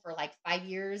uncle for like 5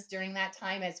 years during that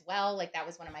time as well. Like that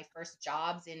was one of my first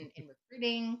jobs in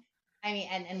recruiting. I mean,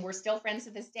 and we're still friends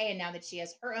to this day. And now that she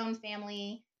has her own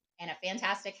family and a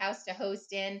fantastic house to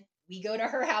host in, we go to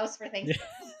her house for Yeah.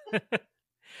 Thanksgiving.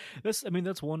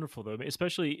 That's wonderful though. I mean,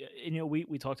 especially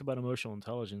we talked about emotional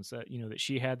intelligence that that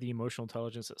she had the emotional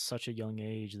intelligence at such a young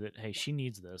age that hey, Yeah, she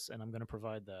needs this and I'm going to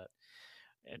provide that.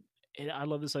 And I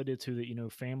love this idea too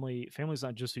that family's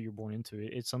not just who you're born into.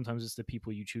 It's sometimes it's the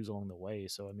people you choose along the way.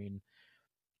 So I mean,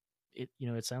 it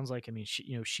sounds like I mean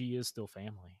she is still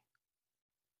family.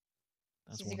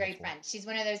 That's she's a great wonderful. friend. She's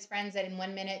one of those friends that in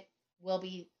one minute will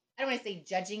be, I don't want to say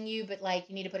judging you, but like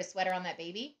you need to put a sweater on that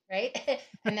baby, right?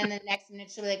 And then the next minute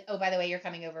she'll be like, oh, by the way, you're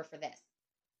coming over for this.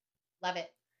 Love it.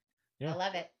 I Yeah.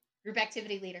 love it. Group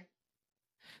activity leader.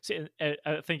 See,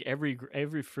 I think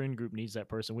every friend group needs that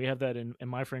person. We have that in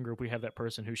my friend group. We have that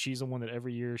person who she's the one that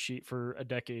every year for a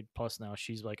decade plus now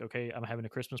she's like, okay, I'm having a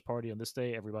Christmas party on this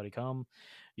day. Everybody come.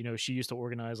 She used to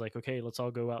organize like, okay, let's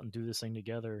all go out and do this thing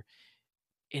together.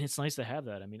 And it's nice to have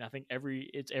that. I mean, I think every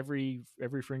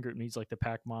friend group needs like the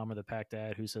pack mom or the pack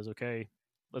dad who says, okay,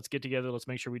 let's get together. Let's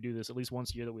make sure we do this at least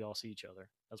once a year that we all see each other.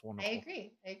 That's I wonderful.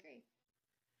 agree. I agree.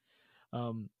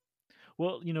 Um,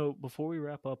 Well, before we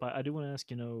wrap up, I do want to ask,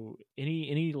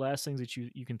 any last things that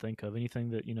you can think of, anything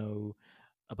that,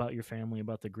 about your family,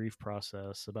 about the grief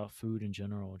process, about food in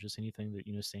general, just anything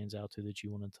that, stands out to that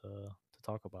you wanted to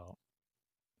talk about.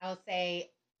 I'll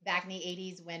say back in the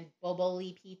 80s when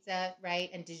Boboli pizza, right,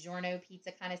 and DiGiorno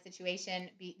pizza kind of situation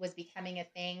was becoming a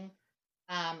thing.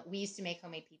 We used to make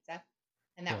homemade pizza,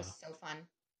 and that was Yeah. so fun.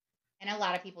 And a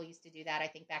lot of people used to do that, I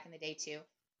think, back in the day too.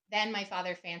 Then my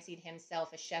father fancied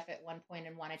himself a chef at one point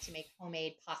and wanted to make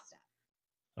homemade pasta.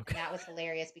 Okay. And that was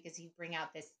hilarious because he'd bring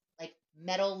out this like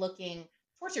metal looking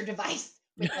torture device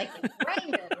with like the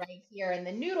grinder right here, and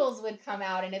the noodles would come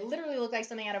out, and it literally looked like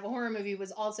something out of a horror movie. It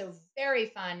was also very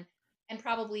fun, and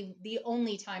probably the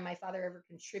only time my father ever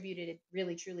contributed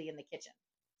really truly in the kitchen.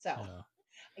 So Yeah.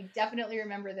 I definitely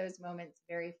remember those moments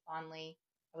very fondly.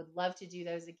 I would love to do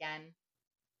those again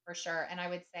for sure. And I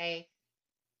would say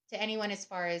to anyone as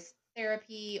far as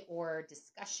therapy or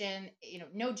discussion,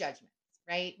 no judgments,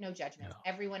 right? No judgments.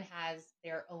 Yeah. Everyone has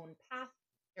their own path,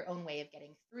 their own way of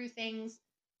getting through things.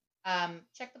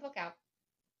 Check the book out.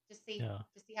 Yeah.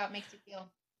 Just see how it makes you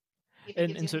feel. See if it And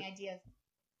gives and you so any ideas.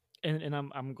 and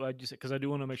I'm glad you said, because I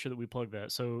do want to make sure that we plug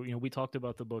that. So we talked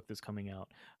about the book that's coming out.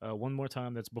 One more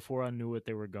time. That's Before I Knew It,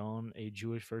 They Were Gone: A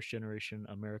Jewish First Generation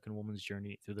American Woman's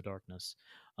Journey Through the Darkness.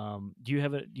 Do you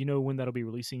have it? Do you know when that'll be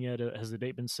releasing yet? Has the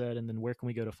date been set? And then where can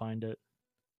we go to find it?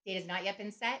 Date has not yet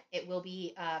been set. It will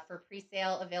be for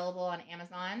pre-sale available on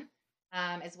Amazon,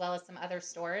 as well as some other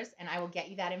stores. And I will get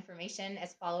you that information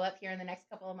as follow-up here in the next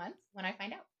couple of months when I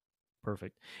find out.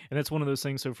 Perfect. And that's one of those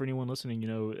things. So for anyone listening,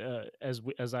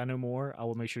 as I know more, I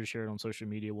will make sure to share it on social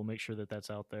media. We'll make sure that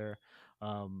that's out there.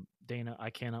 Dana,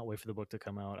 I cannot wait for the book to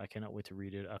come out. I cannot wait to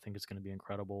read it. I think it's going to be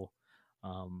incredible.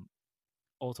 Um,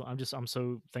 Also, I'm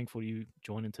so thankful you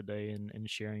joining today and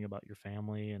sharing about your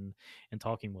family and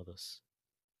talking with us.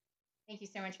 Thank you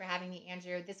so much for having me,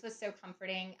 Andrew. This was so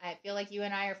comforting. I feel like you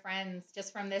and I are friends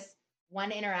just from this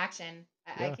one interaction.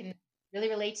 I Yeah, can really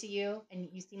relate to you, and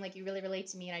you seem like you really relate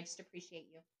to me, and I just appreciate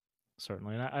you.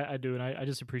 certainly. And I do. And I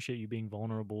just appreciate you being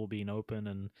vulnerable, being open,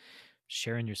 and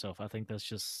sharing yourself. I think that's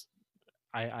just,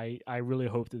 I really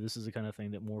hope that this is the kind of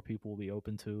thing that more people will be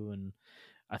open to. And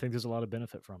I think there's a lot of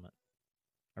benefit from it.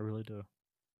 I really do.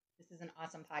 This is an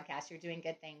awesome podcast. You're doing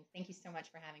good things. Thank you so much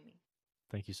for having me.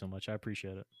 Thank you so much. I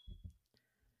appreciate it.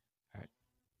 All right.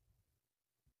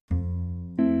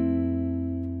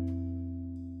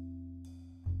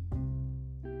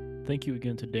 Thank you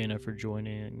again to Dana for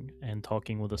joining and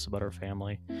talking with us about her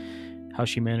family, how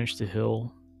she managed to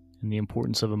heal, and the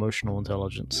importance of emotional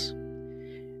intelligence.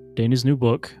 Dana's new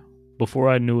book, Before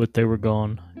I Knew It, They Were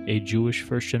Gone: A Jewish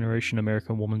First Generation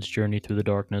American Woman's Journey Through the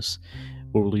Darkness,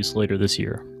 will release later this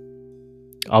year.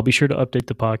 I'll be sure to update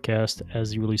the podcast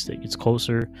as the release date gets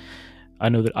closer. I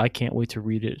know that I can't wait to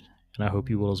read it, and I hope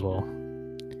you will as well.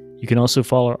 You can also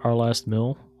follow Our Last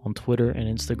Meal on Twitter and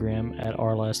Instagram at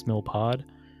OurLastMealPod,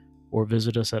 or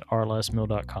visit us at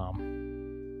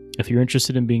ourlastmeal.com. If you're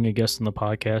interested in being a guest on the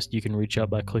podcast, you can reach out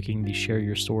by clicking the Share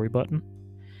Your Story button.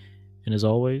 And as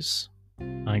always,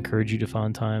 I encourage you to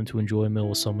find time to enjoy a meal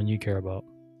with someone you care about.